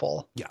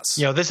beautiful. Yes.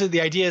 You know,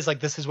 the idea is like,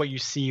 this is what you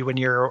see when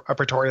you're a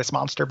Pretorius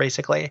monster,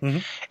 basically.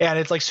 And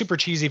it's like super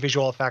cheesy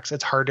visual effects.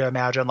 It's hard to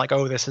imagine like,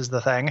 oh, this is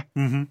the thing,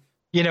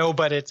 you know,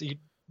 but it's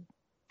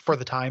for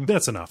the time.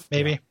 That's enough.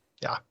 Maybe.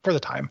 Yeah. For the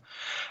time.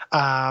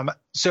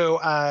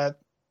 So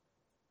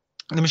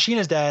the machine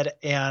is dead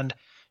and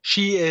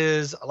she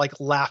is like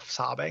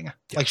sobbing.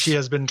 Yes. Like she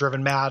has been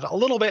driven mad a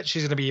little bit.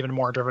 She's going to be even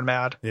more driven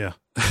mad. Yeah.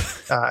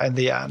 In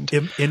the end.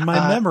 In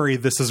my memory,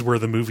 this is where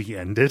the movie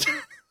ended.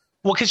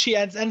 Well, because she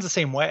ends the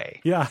same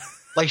way. Yeah.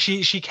 Like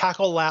she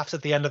cackle laughs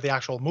at the end of the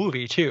actual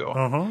movie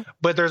too.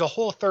 But there's a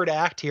whole third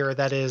act here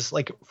that is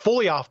like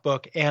fully off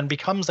book and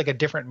becomes like a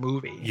different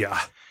movie. Yeah.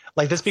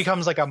 Like this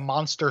becomes like a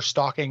monster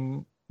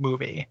stalking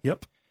movie.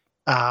 Yep.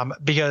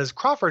 Because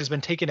Crawford has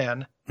been taken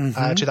in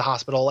to the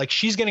hospital. Like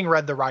she's getting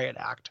read the riot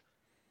act.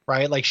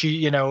 Right. Like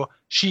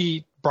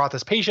she brought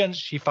this patient.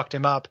 She fucked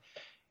him up.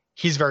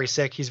 He's very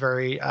sick. He's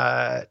very,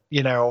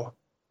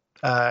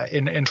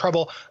 in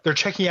trouble. They're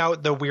checking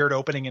out the weird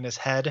opening in his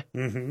head,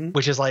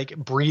 which is like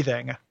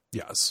breathing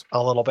Yes.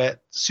 A little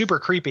bit. Super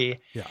creepy.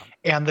 Yeah.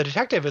 And the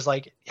detective is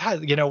like, yeah,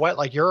 you know what?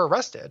 Like, you're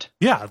arrested.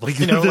 Yeah. Like,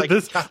 you know,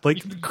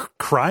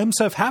 crimes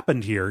have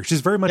happened here.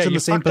 She's very much in the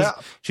same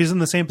she's in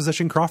the same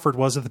position Crawford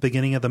was at the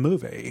beginning of the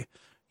movie.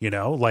 You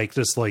know, like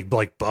just like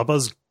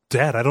Bubba's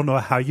dead. I don't know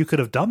how you could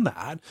have done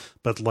that,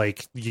 but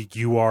like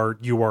you are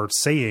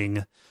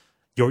saying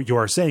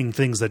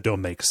things that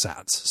don't make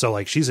sense. So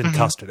like she's in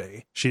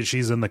custody.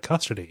 She's in the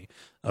custody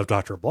of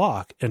Dr.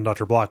 Block, and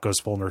Dr. Block goes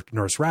full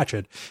Nurse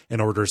Ratched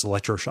and orders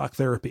electroshock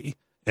therapy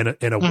in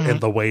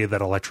the way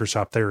that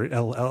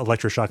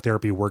electroshock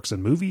therapy works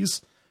in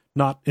movies,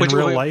 not in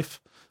real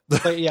life.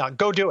 But yeah,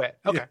 go do it.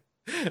 Okay.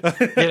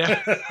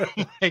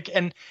 Like,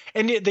 and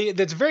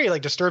it's very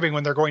like disturbing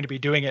when they're going to be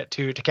doing it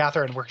to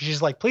Catherine, where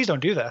she's like, please don't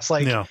do this.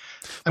 Like, well,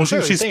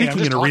 she's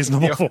speaking in a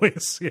reasonable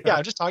voice. Yeah,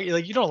 I'm just talking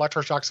like, you don't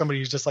electroshock somebody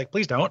who's just like,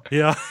 please don't.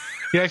 Yeah.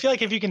 I feel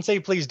like if you can say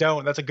please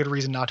don't, that's a good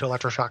reason not to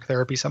electroshock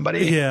therapy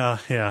somebody. Yeah.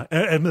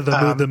 And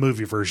the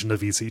movie version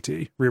of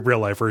ECT, real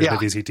life version of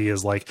ECT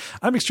is like,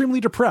 I'm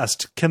extremely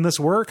depressed. Can this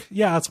work?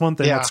 Yeah, that's one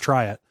thing. Let's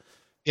try it.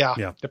 Yeah.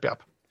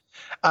 Yep.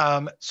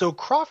 So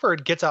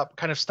Crawford gets up,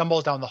 kind of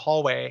stumbles down the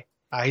hallway.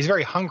 He's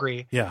very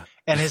hungry. Yeah.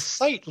 And his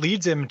sight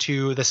leads him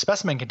to the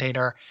specimen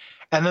container.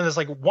 And then there's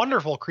like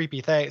wonderful,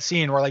 creepy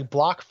scene where like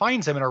Block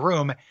finds him in a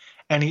room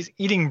and he's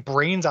eating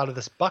brains out of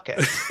this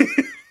bucket.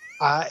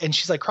 And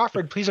she's like,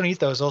 Crawford, please don't eat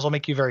those. Those will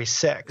make you very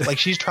sick. Like,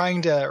 she's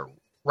trying to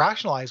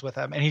rationalize with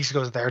him. And he just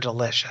goes, they're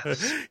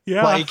delicious.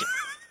 Yeah. Like,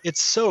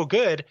 it's so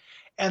good.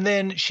 And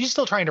then she's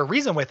still trying to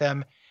reason with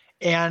him.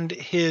 And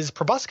his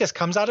proboscis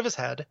comes out of his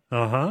head.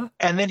 And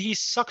then he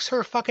sucks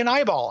her fucking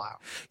eyeball out.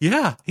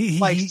 Yeah. He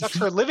sucks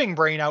her living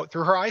brain out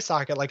through her eye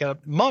socket like a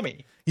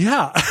mummy.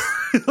 Yeah.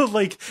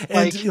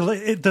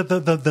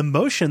 The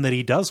motion that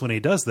he does when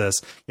he does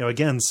this,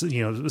 again,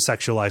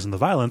 sexualizing the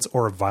violence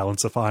or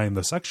violencifying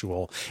the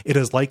sexual, it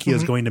is like he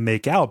is going to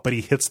make out, but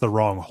he hits the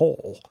wrong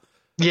hole.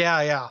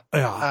 Yeah.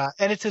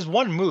 And it's his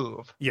one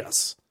move.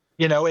 Yes.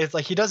 It's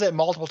like he does it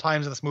multiple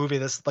times in this movie,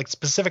 this like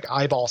specific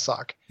eyeball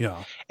suck.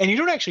 Yeah. And you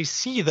don't actually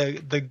see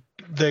the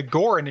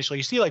gore initially.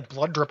 You see like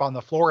blood drip on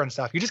the floor and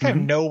stuff. You just kind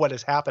of know what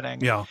is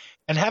happening. Yeah.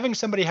 And having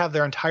somebody have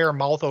their entire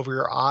mouth over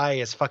your eye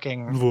is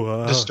fucking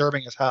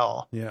disturbing as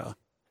hell. Yeah.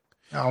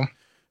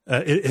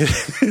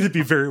 It'd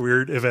be very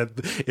weird if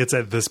it's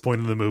at this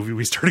point in the movie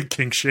we started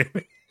kink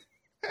shaming.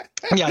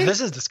 Yeah,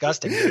 this is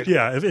disgusting, dude.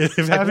 Yeah. If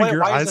like, having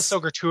your eyes... is this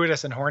so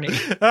gratuitous and horny?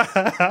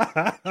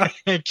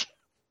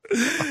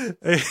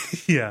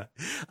 Yeah.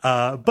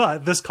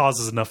 But this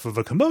causes enough of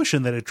a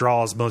commotion that it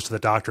draws most of the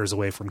doctors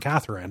away from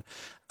Catherine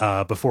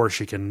before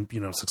she can,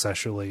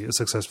 successfully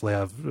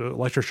have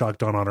electroshock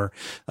done on her.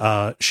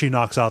 She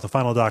knocks out the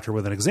final doctor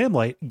with an exam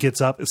light, gets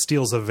up,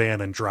 steals a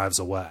van, and drives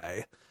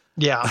away.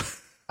 Yeah.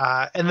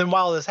 And then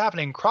while this is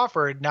happening,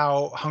 Crawford,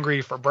 now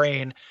hungry for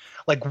brain,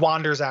 like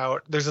wanders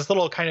out. There's this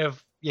little kind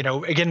of,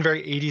 again,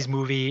 very 80s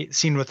movie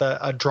scene with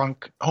a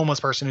drunk homeless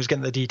person who's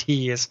getting the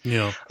DTs.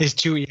 Yeah. These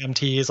two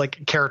EMTs,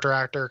 like character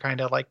actor, kind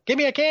of like, give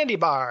me a candy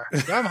bar.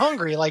 I'm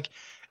hungry. Like,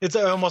 it's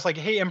almost like,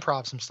 hey,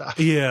 improv some stuff.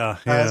 Yeah.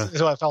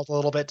 So it felt a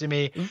little bit to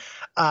me.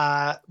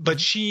 But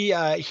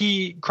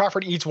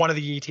Crawford eats one of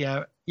the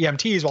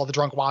EMTs while the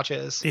drunk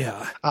watches.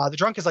 Yeah. The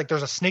drunk is like,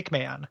 there's a snake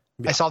man.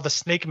 Yeah. I saw the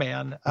snake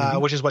man,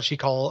 which is what he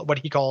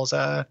calls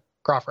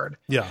Crawford.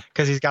 Yeah.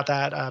 Because he's got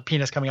that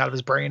penis coming out of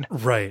his brain.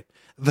 Right.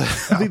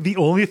 The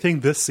only thing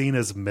this scene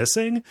is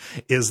missing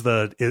is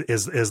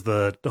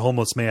the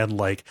homeless man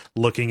like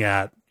looking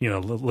at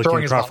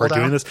Crawford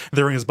doing this,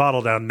 throwing his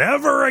bottle down.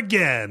 Never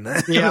again.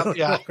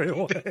 Yeah.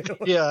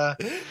 Yeah.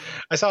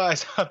 I saw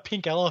a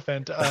pink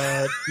elephant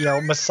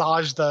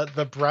massage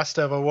the breast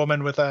of a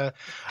woman with a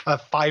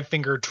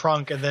 5-fingered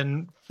trunk and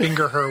then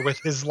finger her with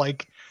his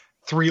like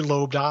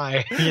 3-lobed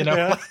eye.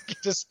 Yeah.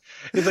 It's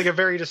like a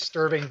very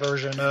disturbing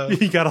version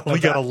of you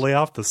gotta lay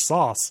off the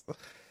sauce.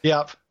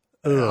 Yep.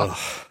 Ugh.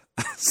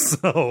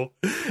 So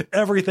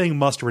everything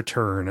must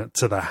return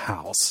to the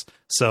house.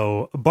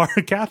 So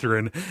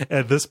Catherine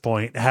at this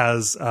point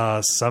has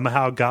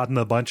somehow gotten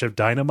a bunch of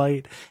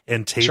dynamite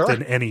and taped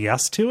an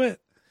NES to it.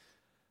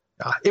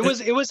 It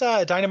was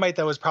dynamite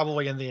that was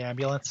probably in the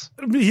ambulance.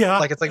 Yeah,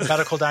 like it's like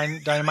medical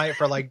dynamite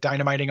for like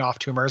dynamiting off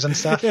tumors and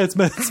stuff. Yeah,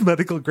 it's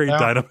medical grade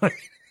dynamite.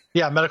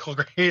 Yeah, medical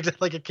grade.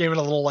 Like it came in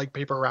a little like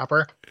paper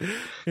wrapper.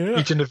 Yeah.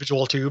 Each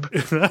individual tube.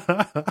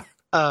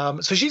 So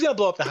she's gonna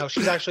blow up the house.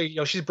 She's actually,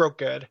 she's broke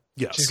good.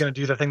 Yes. She's gonna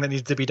do the thing that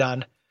needs to be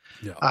done.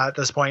 Yeah. At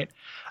this point.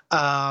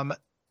 So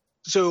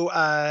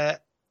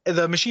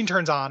the machine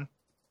turns on.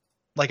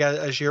 Like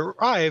as she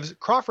arrives,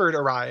 Crawford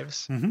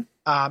arrives.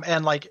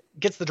 And like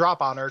gets the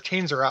drop on her,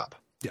 chains her up.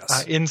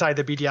 Yes. Inside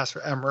the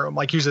BDSM room,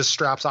 like uses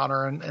straps on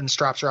her and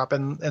straps her up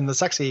in the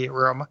sexy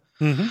room.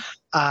 And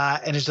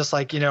it's just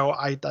like,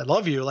 I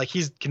love you. Like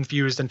he's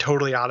confused and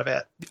totally out of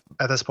it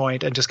at this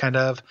point and just kind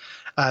of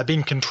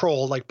being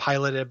controlled, like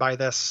piloted by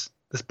this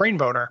brain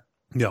boner.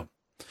 Yeah.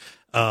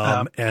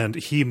 And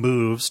he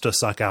moves to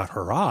suck out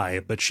her eye,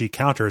 but she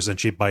counters and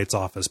she bites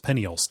off his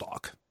pineal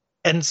stalk.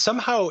 And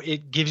somehow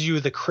it gives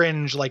you the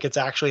cringe, like it's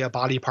actually a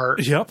body part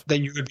that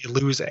you would be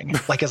losing.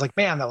 Like, it's like,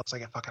 man, that looks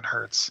like it fucking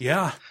hurts.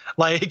 Yeah.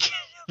 Like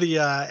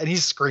and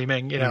he's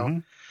screaming, you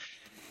know,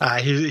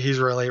 he's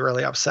really,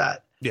 really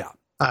upset. Yeah.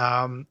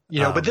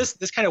 But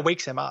this kind of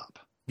wakes him up.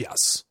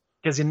 Yes.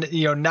 Because,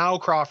 now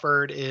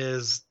Crawford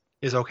is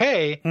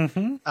okay,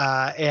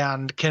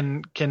 and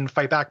can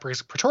fight back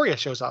because Pretorius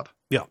shows up.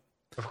 Yeah.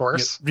 Of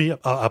course. Yeah.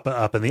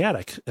 Up in the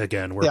attic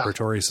again, where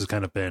Pretorius has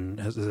kind of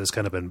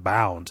been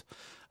bound.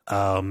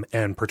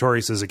 And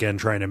Pretorius is again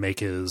trying to make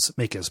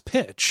his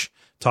pitch,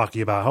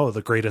 talking about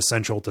the great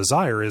essential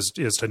desire is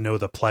to know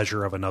the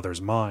pleasure of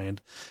another's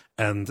mind,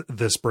 and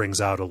this brings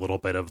out a little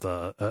bit of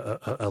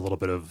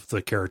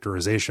the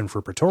characterization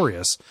for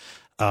Pretorius,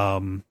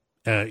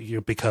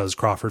 because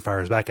Crawford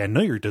fires back, "I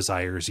know your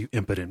desires, you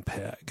impotent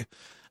pig."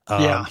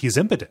 He's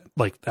impotent,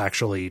 like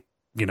actually,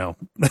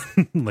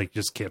 like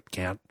just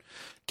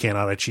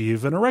cannot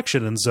achieve an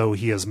erection, and so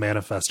he has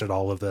manifested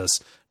all of this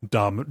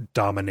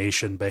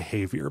domination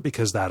behavior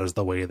because that is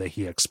the way that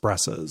he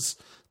expresses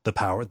the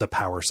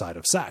power side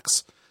of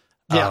sex.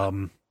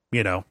 And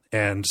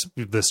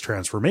this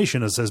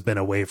transformation has been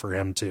a way for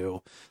him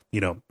to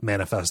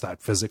manifest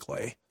that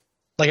physically.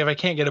 Like, if I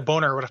can't get a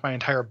boner, what if my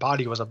entire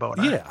body was a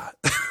boner? Yeah.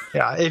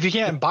 If you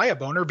can't buy a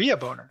boner, be a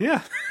boner.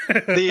 Yeah.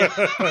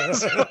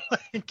 Dress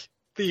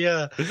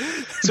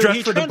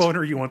for the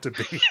boner you want to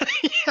be.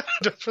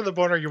 Dress for the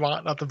boner you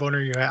want, not the boner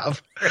you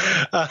have.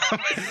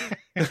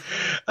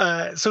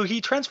 So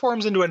he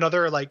transforms into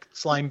another like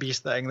slime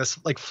beast thing,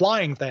 this like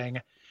flying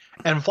thing,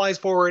 and flies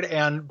forward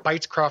and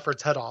bites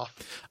Crawford's head off.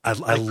 I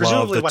love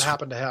presumably what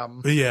happened to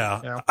him.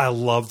 Yeah. I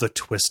love the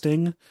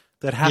twisting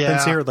that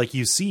happens here. Like,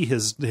 you see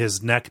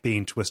his neck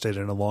being twisted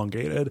and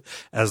elongated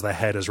as the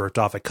head is ripped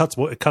off. It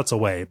cuts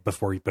away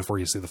before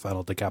you see the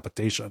final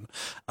decapitation.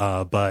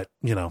 But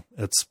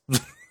it's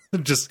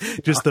just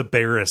the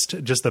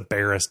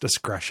barest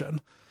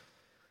discretion.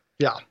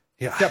 Yeah.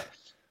 Yep.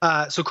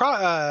 So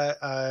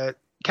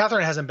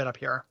Catherine hasn't been up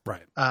here.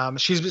 Right.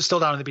 She's still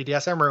down in the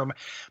BDSM room,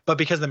 but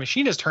because the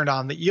machine is turned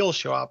on, the eels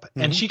show up,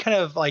 and she kind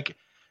of like,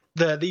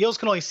 the eels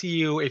can only see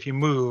you if you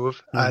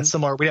move.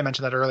 Similar, we didn't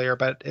mention that earlier,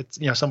 but it's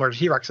similar to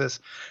T-Rexes.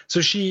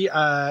 So she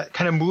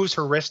kind of moves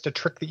her wrist to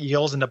trick the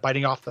eels into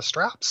biting off the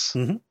straps,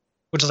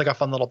 which is like a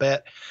fun little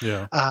bit.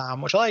 Yeah.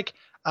 Which I like.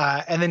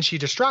 And then she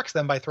distracts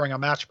them by throwing a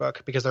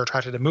matchbook because they're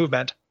attracted to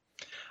movement.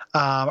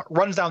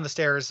 Runs down the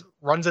stairs,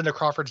 runs into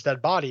Crawford's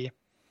dead body,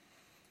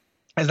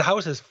 as the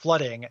house is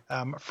flooding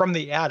from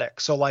the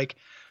attic. So like,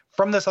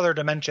 from this other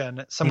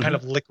dimension, some kind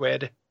of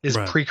liquid is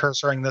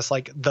precursoring this,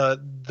 like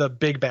the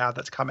big bad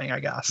that's coming, I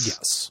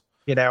guess.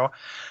 Yes.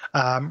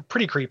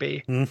 Pretty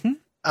creepy.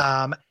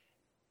 And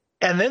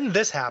then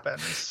this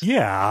happens.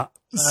 Yeah.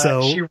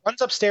 So she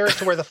runs upstairs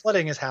to where the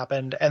flooding has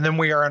happened, and then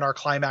we are in our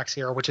climax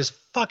here, which is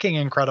fucking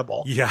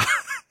incredible. Yeah.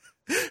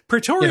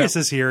 Pretorius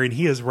is here, and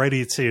he is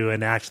ready to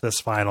enact this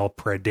final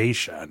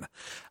predation.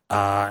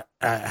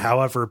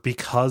 However,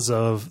 because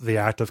of the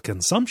act of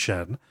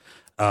consumption,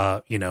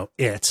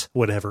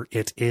 whatever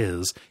it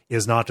is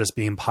not just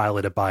being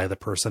piloted by the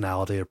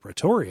personality of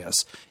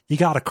Pretorius. You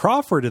got a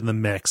Crawford in the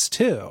mix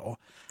too.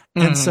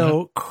 And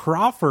so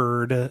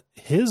Crawford,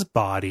 his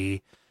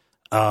body,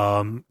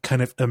 kind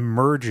of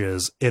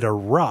emerges. It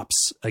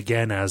erupts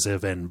again, as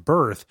if in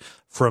birth,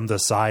 from the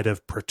side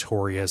of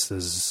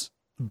Pretorius's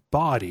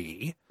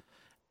body.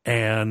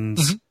 And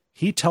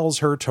he tells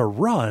her to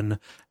run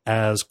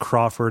as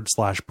Crawford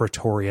 /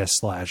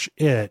 Pretorius /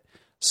 it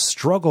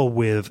struggle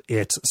with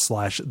it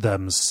 /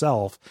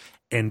 themselves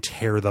and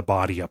tear the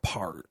body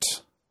apart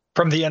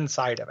from the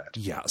inside of it.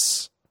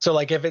 Yes. So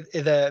like,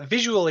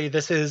 visually,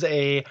 this is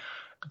a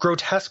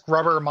grotesque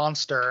rubber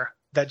monster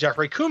that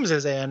Jeffrey Combs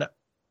is in,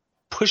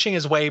 pushing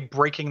his way,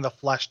 breaking the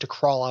flesh to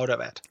crawl out of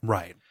it.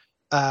 Right.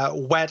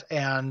 Wet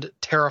and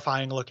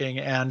terrifying looking,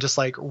 and just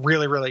like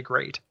really, really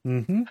great.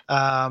 And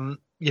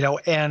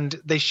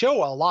they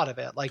show a lot of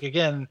it. Like,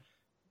 again,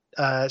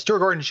 Stuart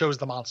Gordon shows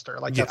the monster,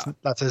 like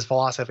that's his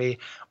philosophy,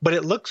 but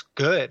it looks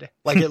good.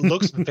 Like, it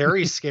looks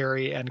very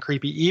scary and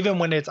creepy, even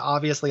when it's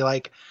obviously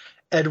like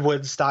Ed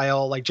Wood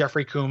style, like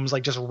Jeffrey Combs,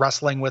 like just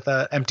wrestling with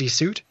an empty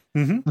suit.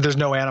 There's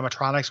no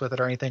animatronics with it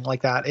or anything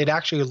like that. It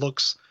actually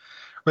looks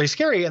really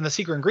scary. And the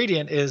secret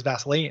ingredient is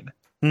Vaseline.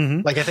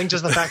 Like, I think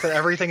just the fact that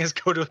everything is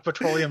coated with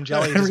petroleum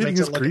jelly just makes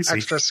it look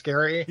extra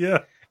scary. Yeah.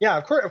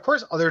 Of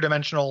course, other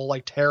dimensional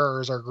like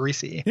terrors are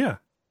greasy. Yeah.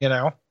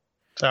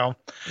 So,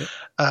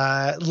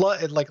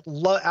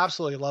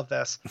 absolutely love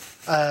this.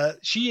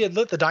 She had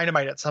lit the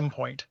dynamite at some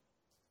point,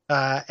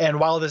 and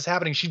while this is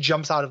happening, she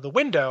jumps out of the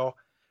window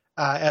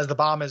as the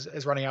bomb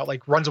is running out,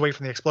 like runs away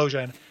from the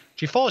explosion.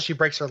 She falls, she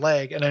breaks her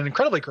leg in an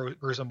incredibly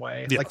gruesome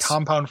way, like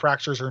compound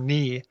fractures her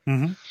knee.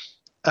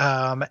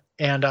 And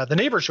the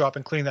neighbors show up,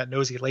 including that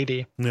nosy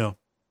lady. Yeah.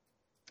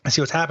 And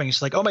see what's happening.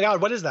 She's like, "Oh my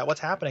God, what is that? What's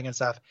happening?" and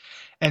stuff.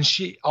 And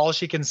all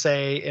she can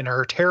say in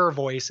her terror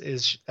voice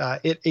is,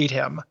 "It ate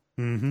him."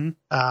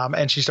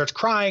 And she starts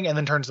crying and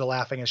then turns to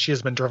laughing as she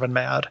has been driven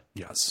mad.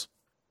 Yes.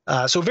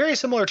 So very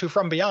similar to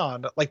From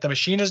Beyond, like the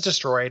machine is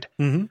destroyed.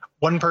 Mm-hmm.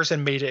 One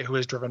person made it who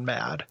is driven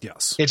mad.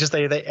 Yes. It's just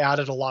they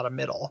added a lot of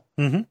middle,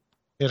 Mm-hmm.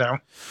 you know?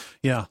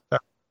 Yeah. So.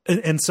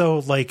 And so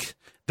like,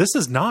 this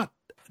is not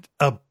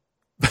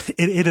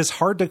it is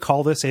hard to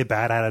call this a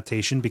bad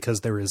adaptation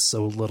because there is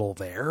so little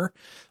there.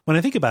 When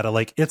I think about it,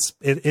 like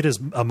it is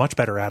a much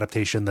better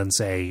adaptation than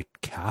say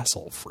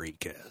Castle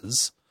Freak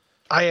is.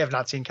 I have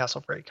not seen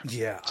Castle Freak.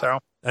 Yeah. So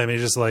I mean,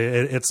 just like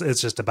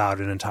it's just about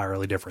an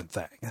entirely different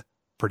thing,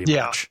 pretty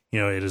much. You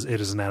know, it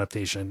is an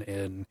adaptation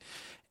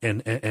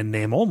in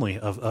name only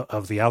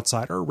of The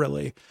Outsider,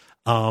 really.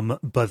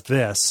 But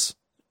this,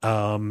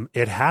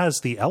 it has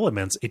the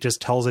elements. It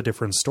just tells a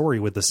different story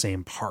with the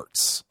same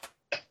parts.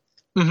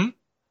 Mm-hmm.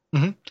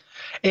 Mm-hmm.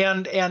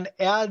 And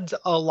adds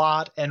a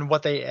lot, and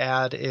what they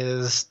add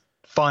is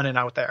fun and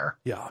out there.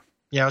 Yeah.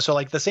 You know, so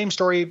like the same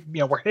story, you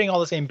know, we're hitting all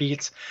the same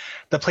beats.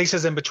 The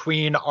places in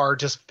between are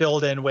just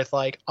filled in with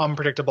like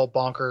unpredictable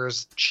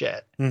bonkers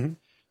shit, mm-hmm.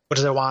 which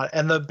is I want.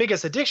 And the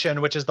biggest addition,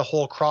 which is the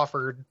whole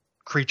Crawford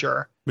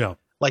creature. Yeah.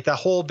 Like that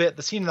whole bit,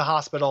 the scene in the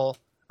hospital,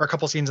 or a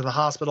couple scenes in the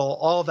hospital,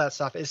 all of that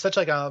stuff is such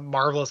like a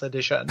marvelous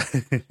addition.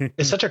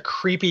 It's such a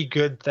creepy,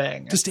 good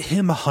thing. Just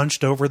him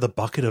hunched over the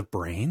bucket of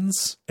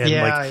brains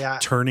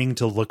and turning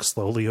to look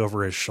slowly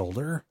over his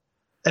shoulder.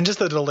 And just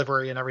the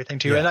delivery and everything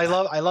too. Yeah. And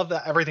I love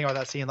that everything about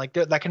that scene. Like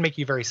that can make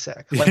you very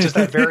sick. Like just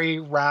that very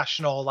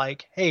rational,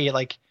 like, hey,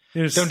 like,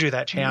 don't do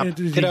that, champ.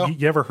 You know?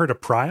 You ever heard of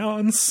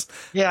prions?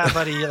 Yeah,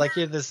 buddy. Like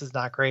this is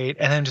not great.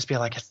 And then just be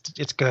like,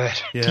 it's good.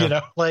 Yeah. You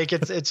know, like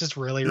it's just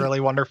really, really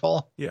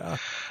wonderful. Yeah.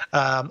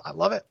 I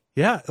love it.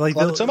 Yeah. Like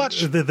love it so much.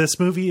 This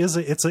movie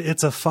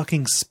it's a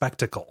fucking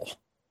spectacle.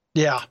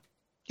 Yeah.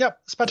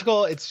 Yep.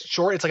 Spectacle. It's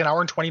short. It's like an hour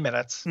and 20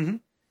 minutes, mm-hmm.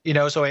 you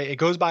know, so it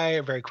goes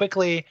by very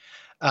quickly.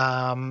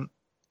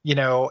 You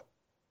know,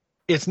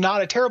 it's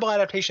not a terrible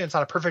adaptation. It's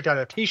not a perfect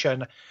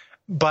adaptation,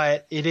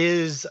 but it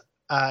is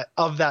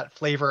of that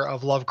flavor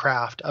of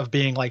Lovecraft of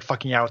being like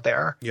fucking out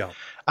there. Yeah.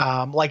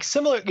 Like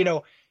similar, you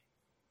know,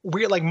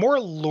 we're like more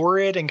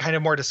lurid and kind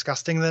of more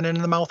disgusting than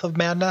In the Mouth of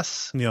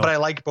Madness. Yeah. But I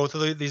like both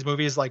of these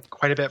movies like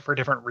quite a bit for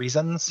different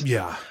reasons.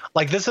 Yeah.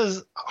 Like this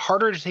is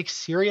harder to take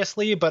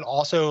seriously, but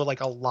also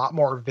like a lot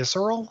more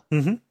visceral.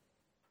 Mm-hmm.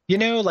 You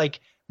know, like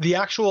the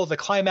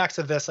climax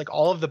of this, like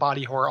all of the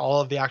body horror,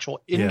 all of the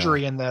actual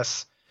injury in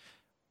this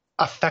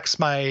affects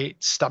my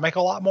stomach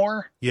a lot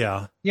more.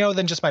 Yeah. You know,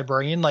 than just my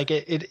brain. Like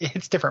it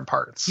hits different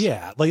parts.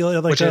 Yeah. Like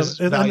which is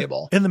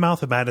valuable. In the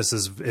Mouth of Madness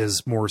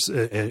is more,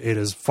 it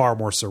is far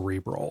more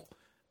cerebral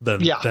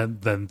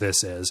than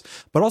this is,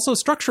 but also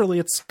structurally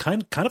it's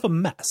kind of a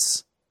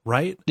mess,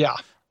 right? Yeah.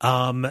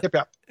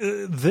 Yep.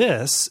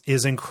 This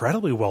is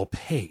incredibly well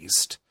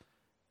paced.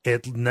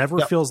 It never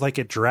feels like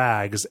it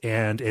drags,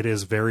 and it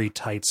is very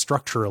tight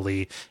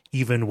structurally,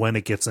 even when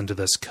it gets into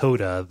this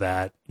coda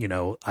that, you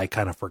know, I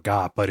kind of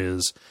forgot, but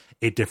is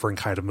a different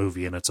kind of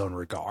movie in its own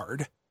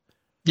regard.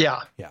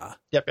 Yeah. Yeah.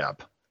 Yep.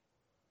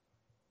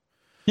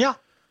 Yeah.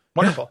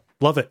 Wonderful.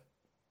 Yeah. Love it.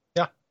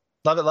 Yeah.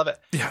 Love it.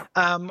 Yeah.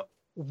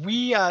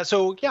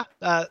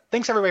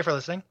 Thanks everybody for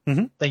listening.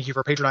 Mm-hmm. Thank you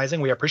for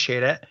patronizing. We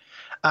appreciate it.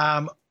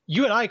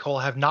 You and I, Cole,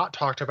 have not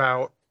talked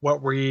about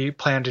what we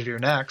plan to do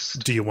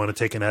next. Do you want to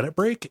take an edit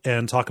break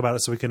and talk about it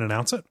so we can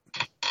announce it?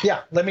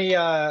 Yeah, let me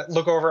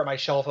look over at my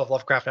shelf of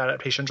Lovecraft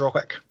adaptations real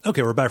quick.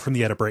 Okay, we're back from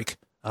the edit break.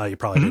 You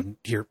probably didn't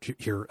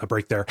hear a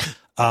break there.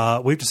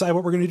 We've decided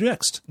what we're going to do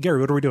next. Gary,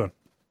 what are we doing?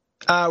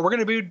 We're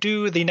going to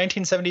do the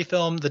 1970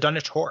 film The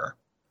Dunwich Horror.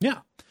 Yeah.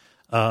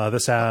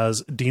 This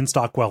has Dean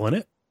Stockwell in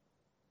it,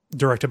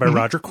 directed by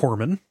Roger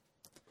Corman.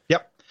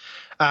 Yep.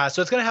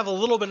 So it's going to have a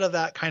little bit of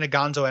that kind of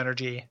gonzo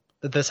energy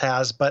that this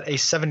has, but a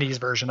 70s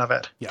version of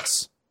it.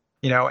 Yes.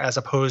 You know, as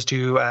opposed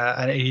to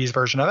an 80s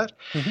version of it.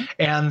 Mm-hmm.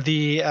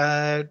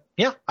 And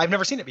I've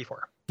never seen it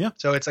before. Yeah.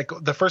 So it's like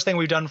the first thing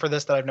we've done for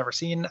this that I've never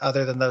seen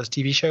other than those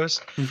TV shows.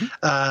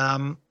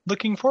 Mm-hmm.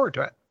 Looking forward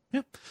to it.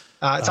 Yeah.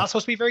 It's not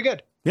supposed to be very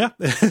good. Yeah.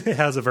 It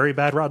has a very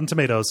bad Rotten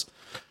Tomatoes.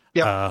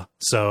 Yeah.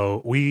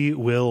 So we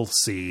will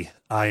see.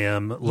 I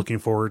am looking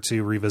forward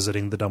to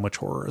revisiting the Dunwich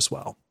Horror as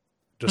well.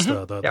 Just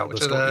the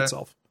story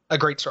itself. A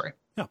great story.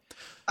 Yeah.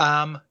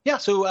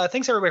 So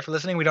thanks everybody for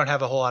listening. We don't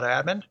have a whole lot of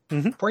admin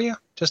for you.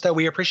 Just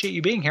we appreciate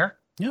you being here.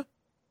 Yeah.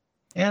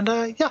 And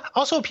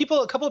also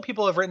a couple of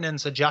people have written in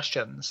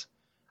suggestions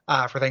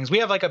for things. We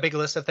have like a big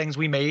list of things.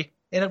 We may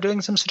end up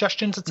doing some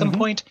suggestions at some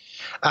point.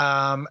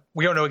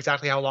 We don't know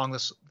exactly how long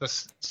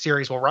this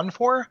series will run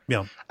for.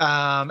 Yeah.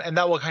 And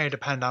that will kind of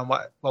depend on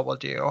what we'll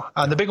do.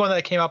 The big one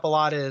that came up a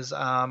lot is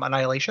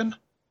Annihilation,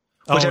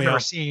 which I've never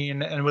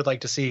seen and would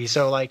like to see.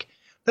 So like,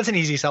 that's an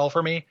easy sell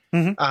for me.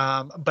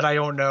 Mm-hmm. But I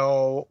don't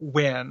know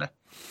when.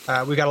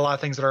 We got a lot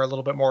of things that are a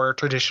little bit more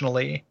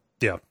traditionally,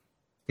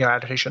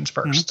 adaptations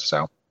first. Mm-hmm.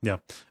 So yeah,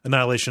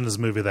 Annihilation is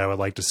a movie that I would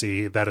like to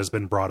see that has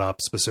been brought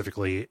up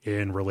specifically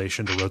in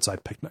relation to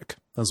Roadside Picnic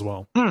as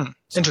well.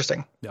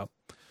 Interesting. Yeah.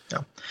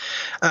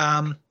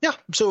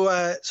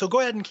 So go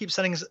ahead and keep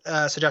sending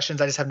suggestions.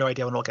 I just have no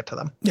idea when we'll get to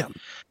them. Yeah.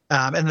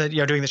 And then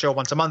doing the show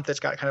once a month, it's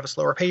got kind of a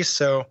slower pace.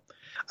 So,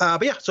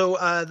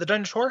 The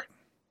Dunwich Horror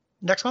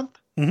next month.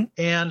 Mm-hmm.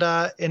 And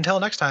until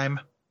next time,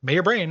 may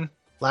your brain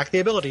lack the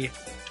ability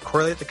to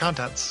correlate the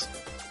contents.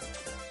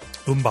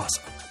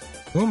 Umbasa.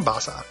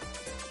 Umbasa.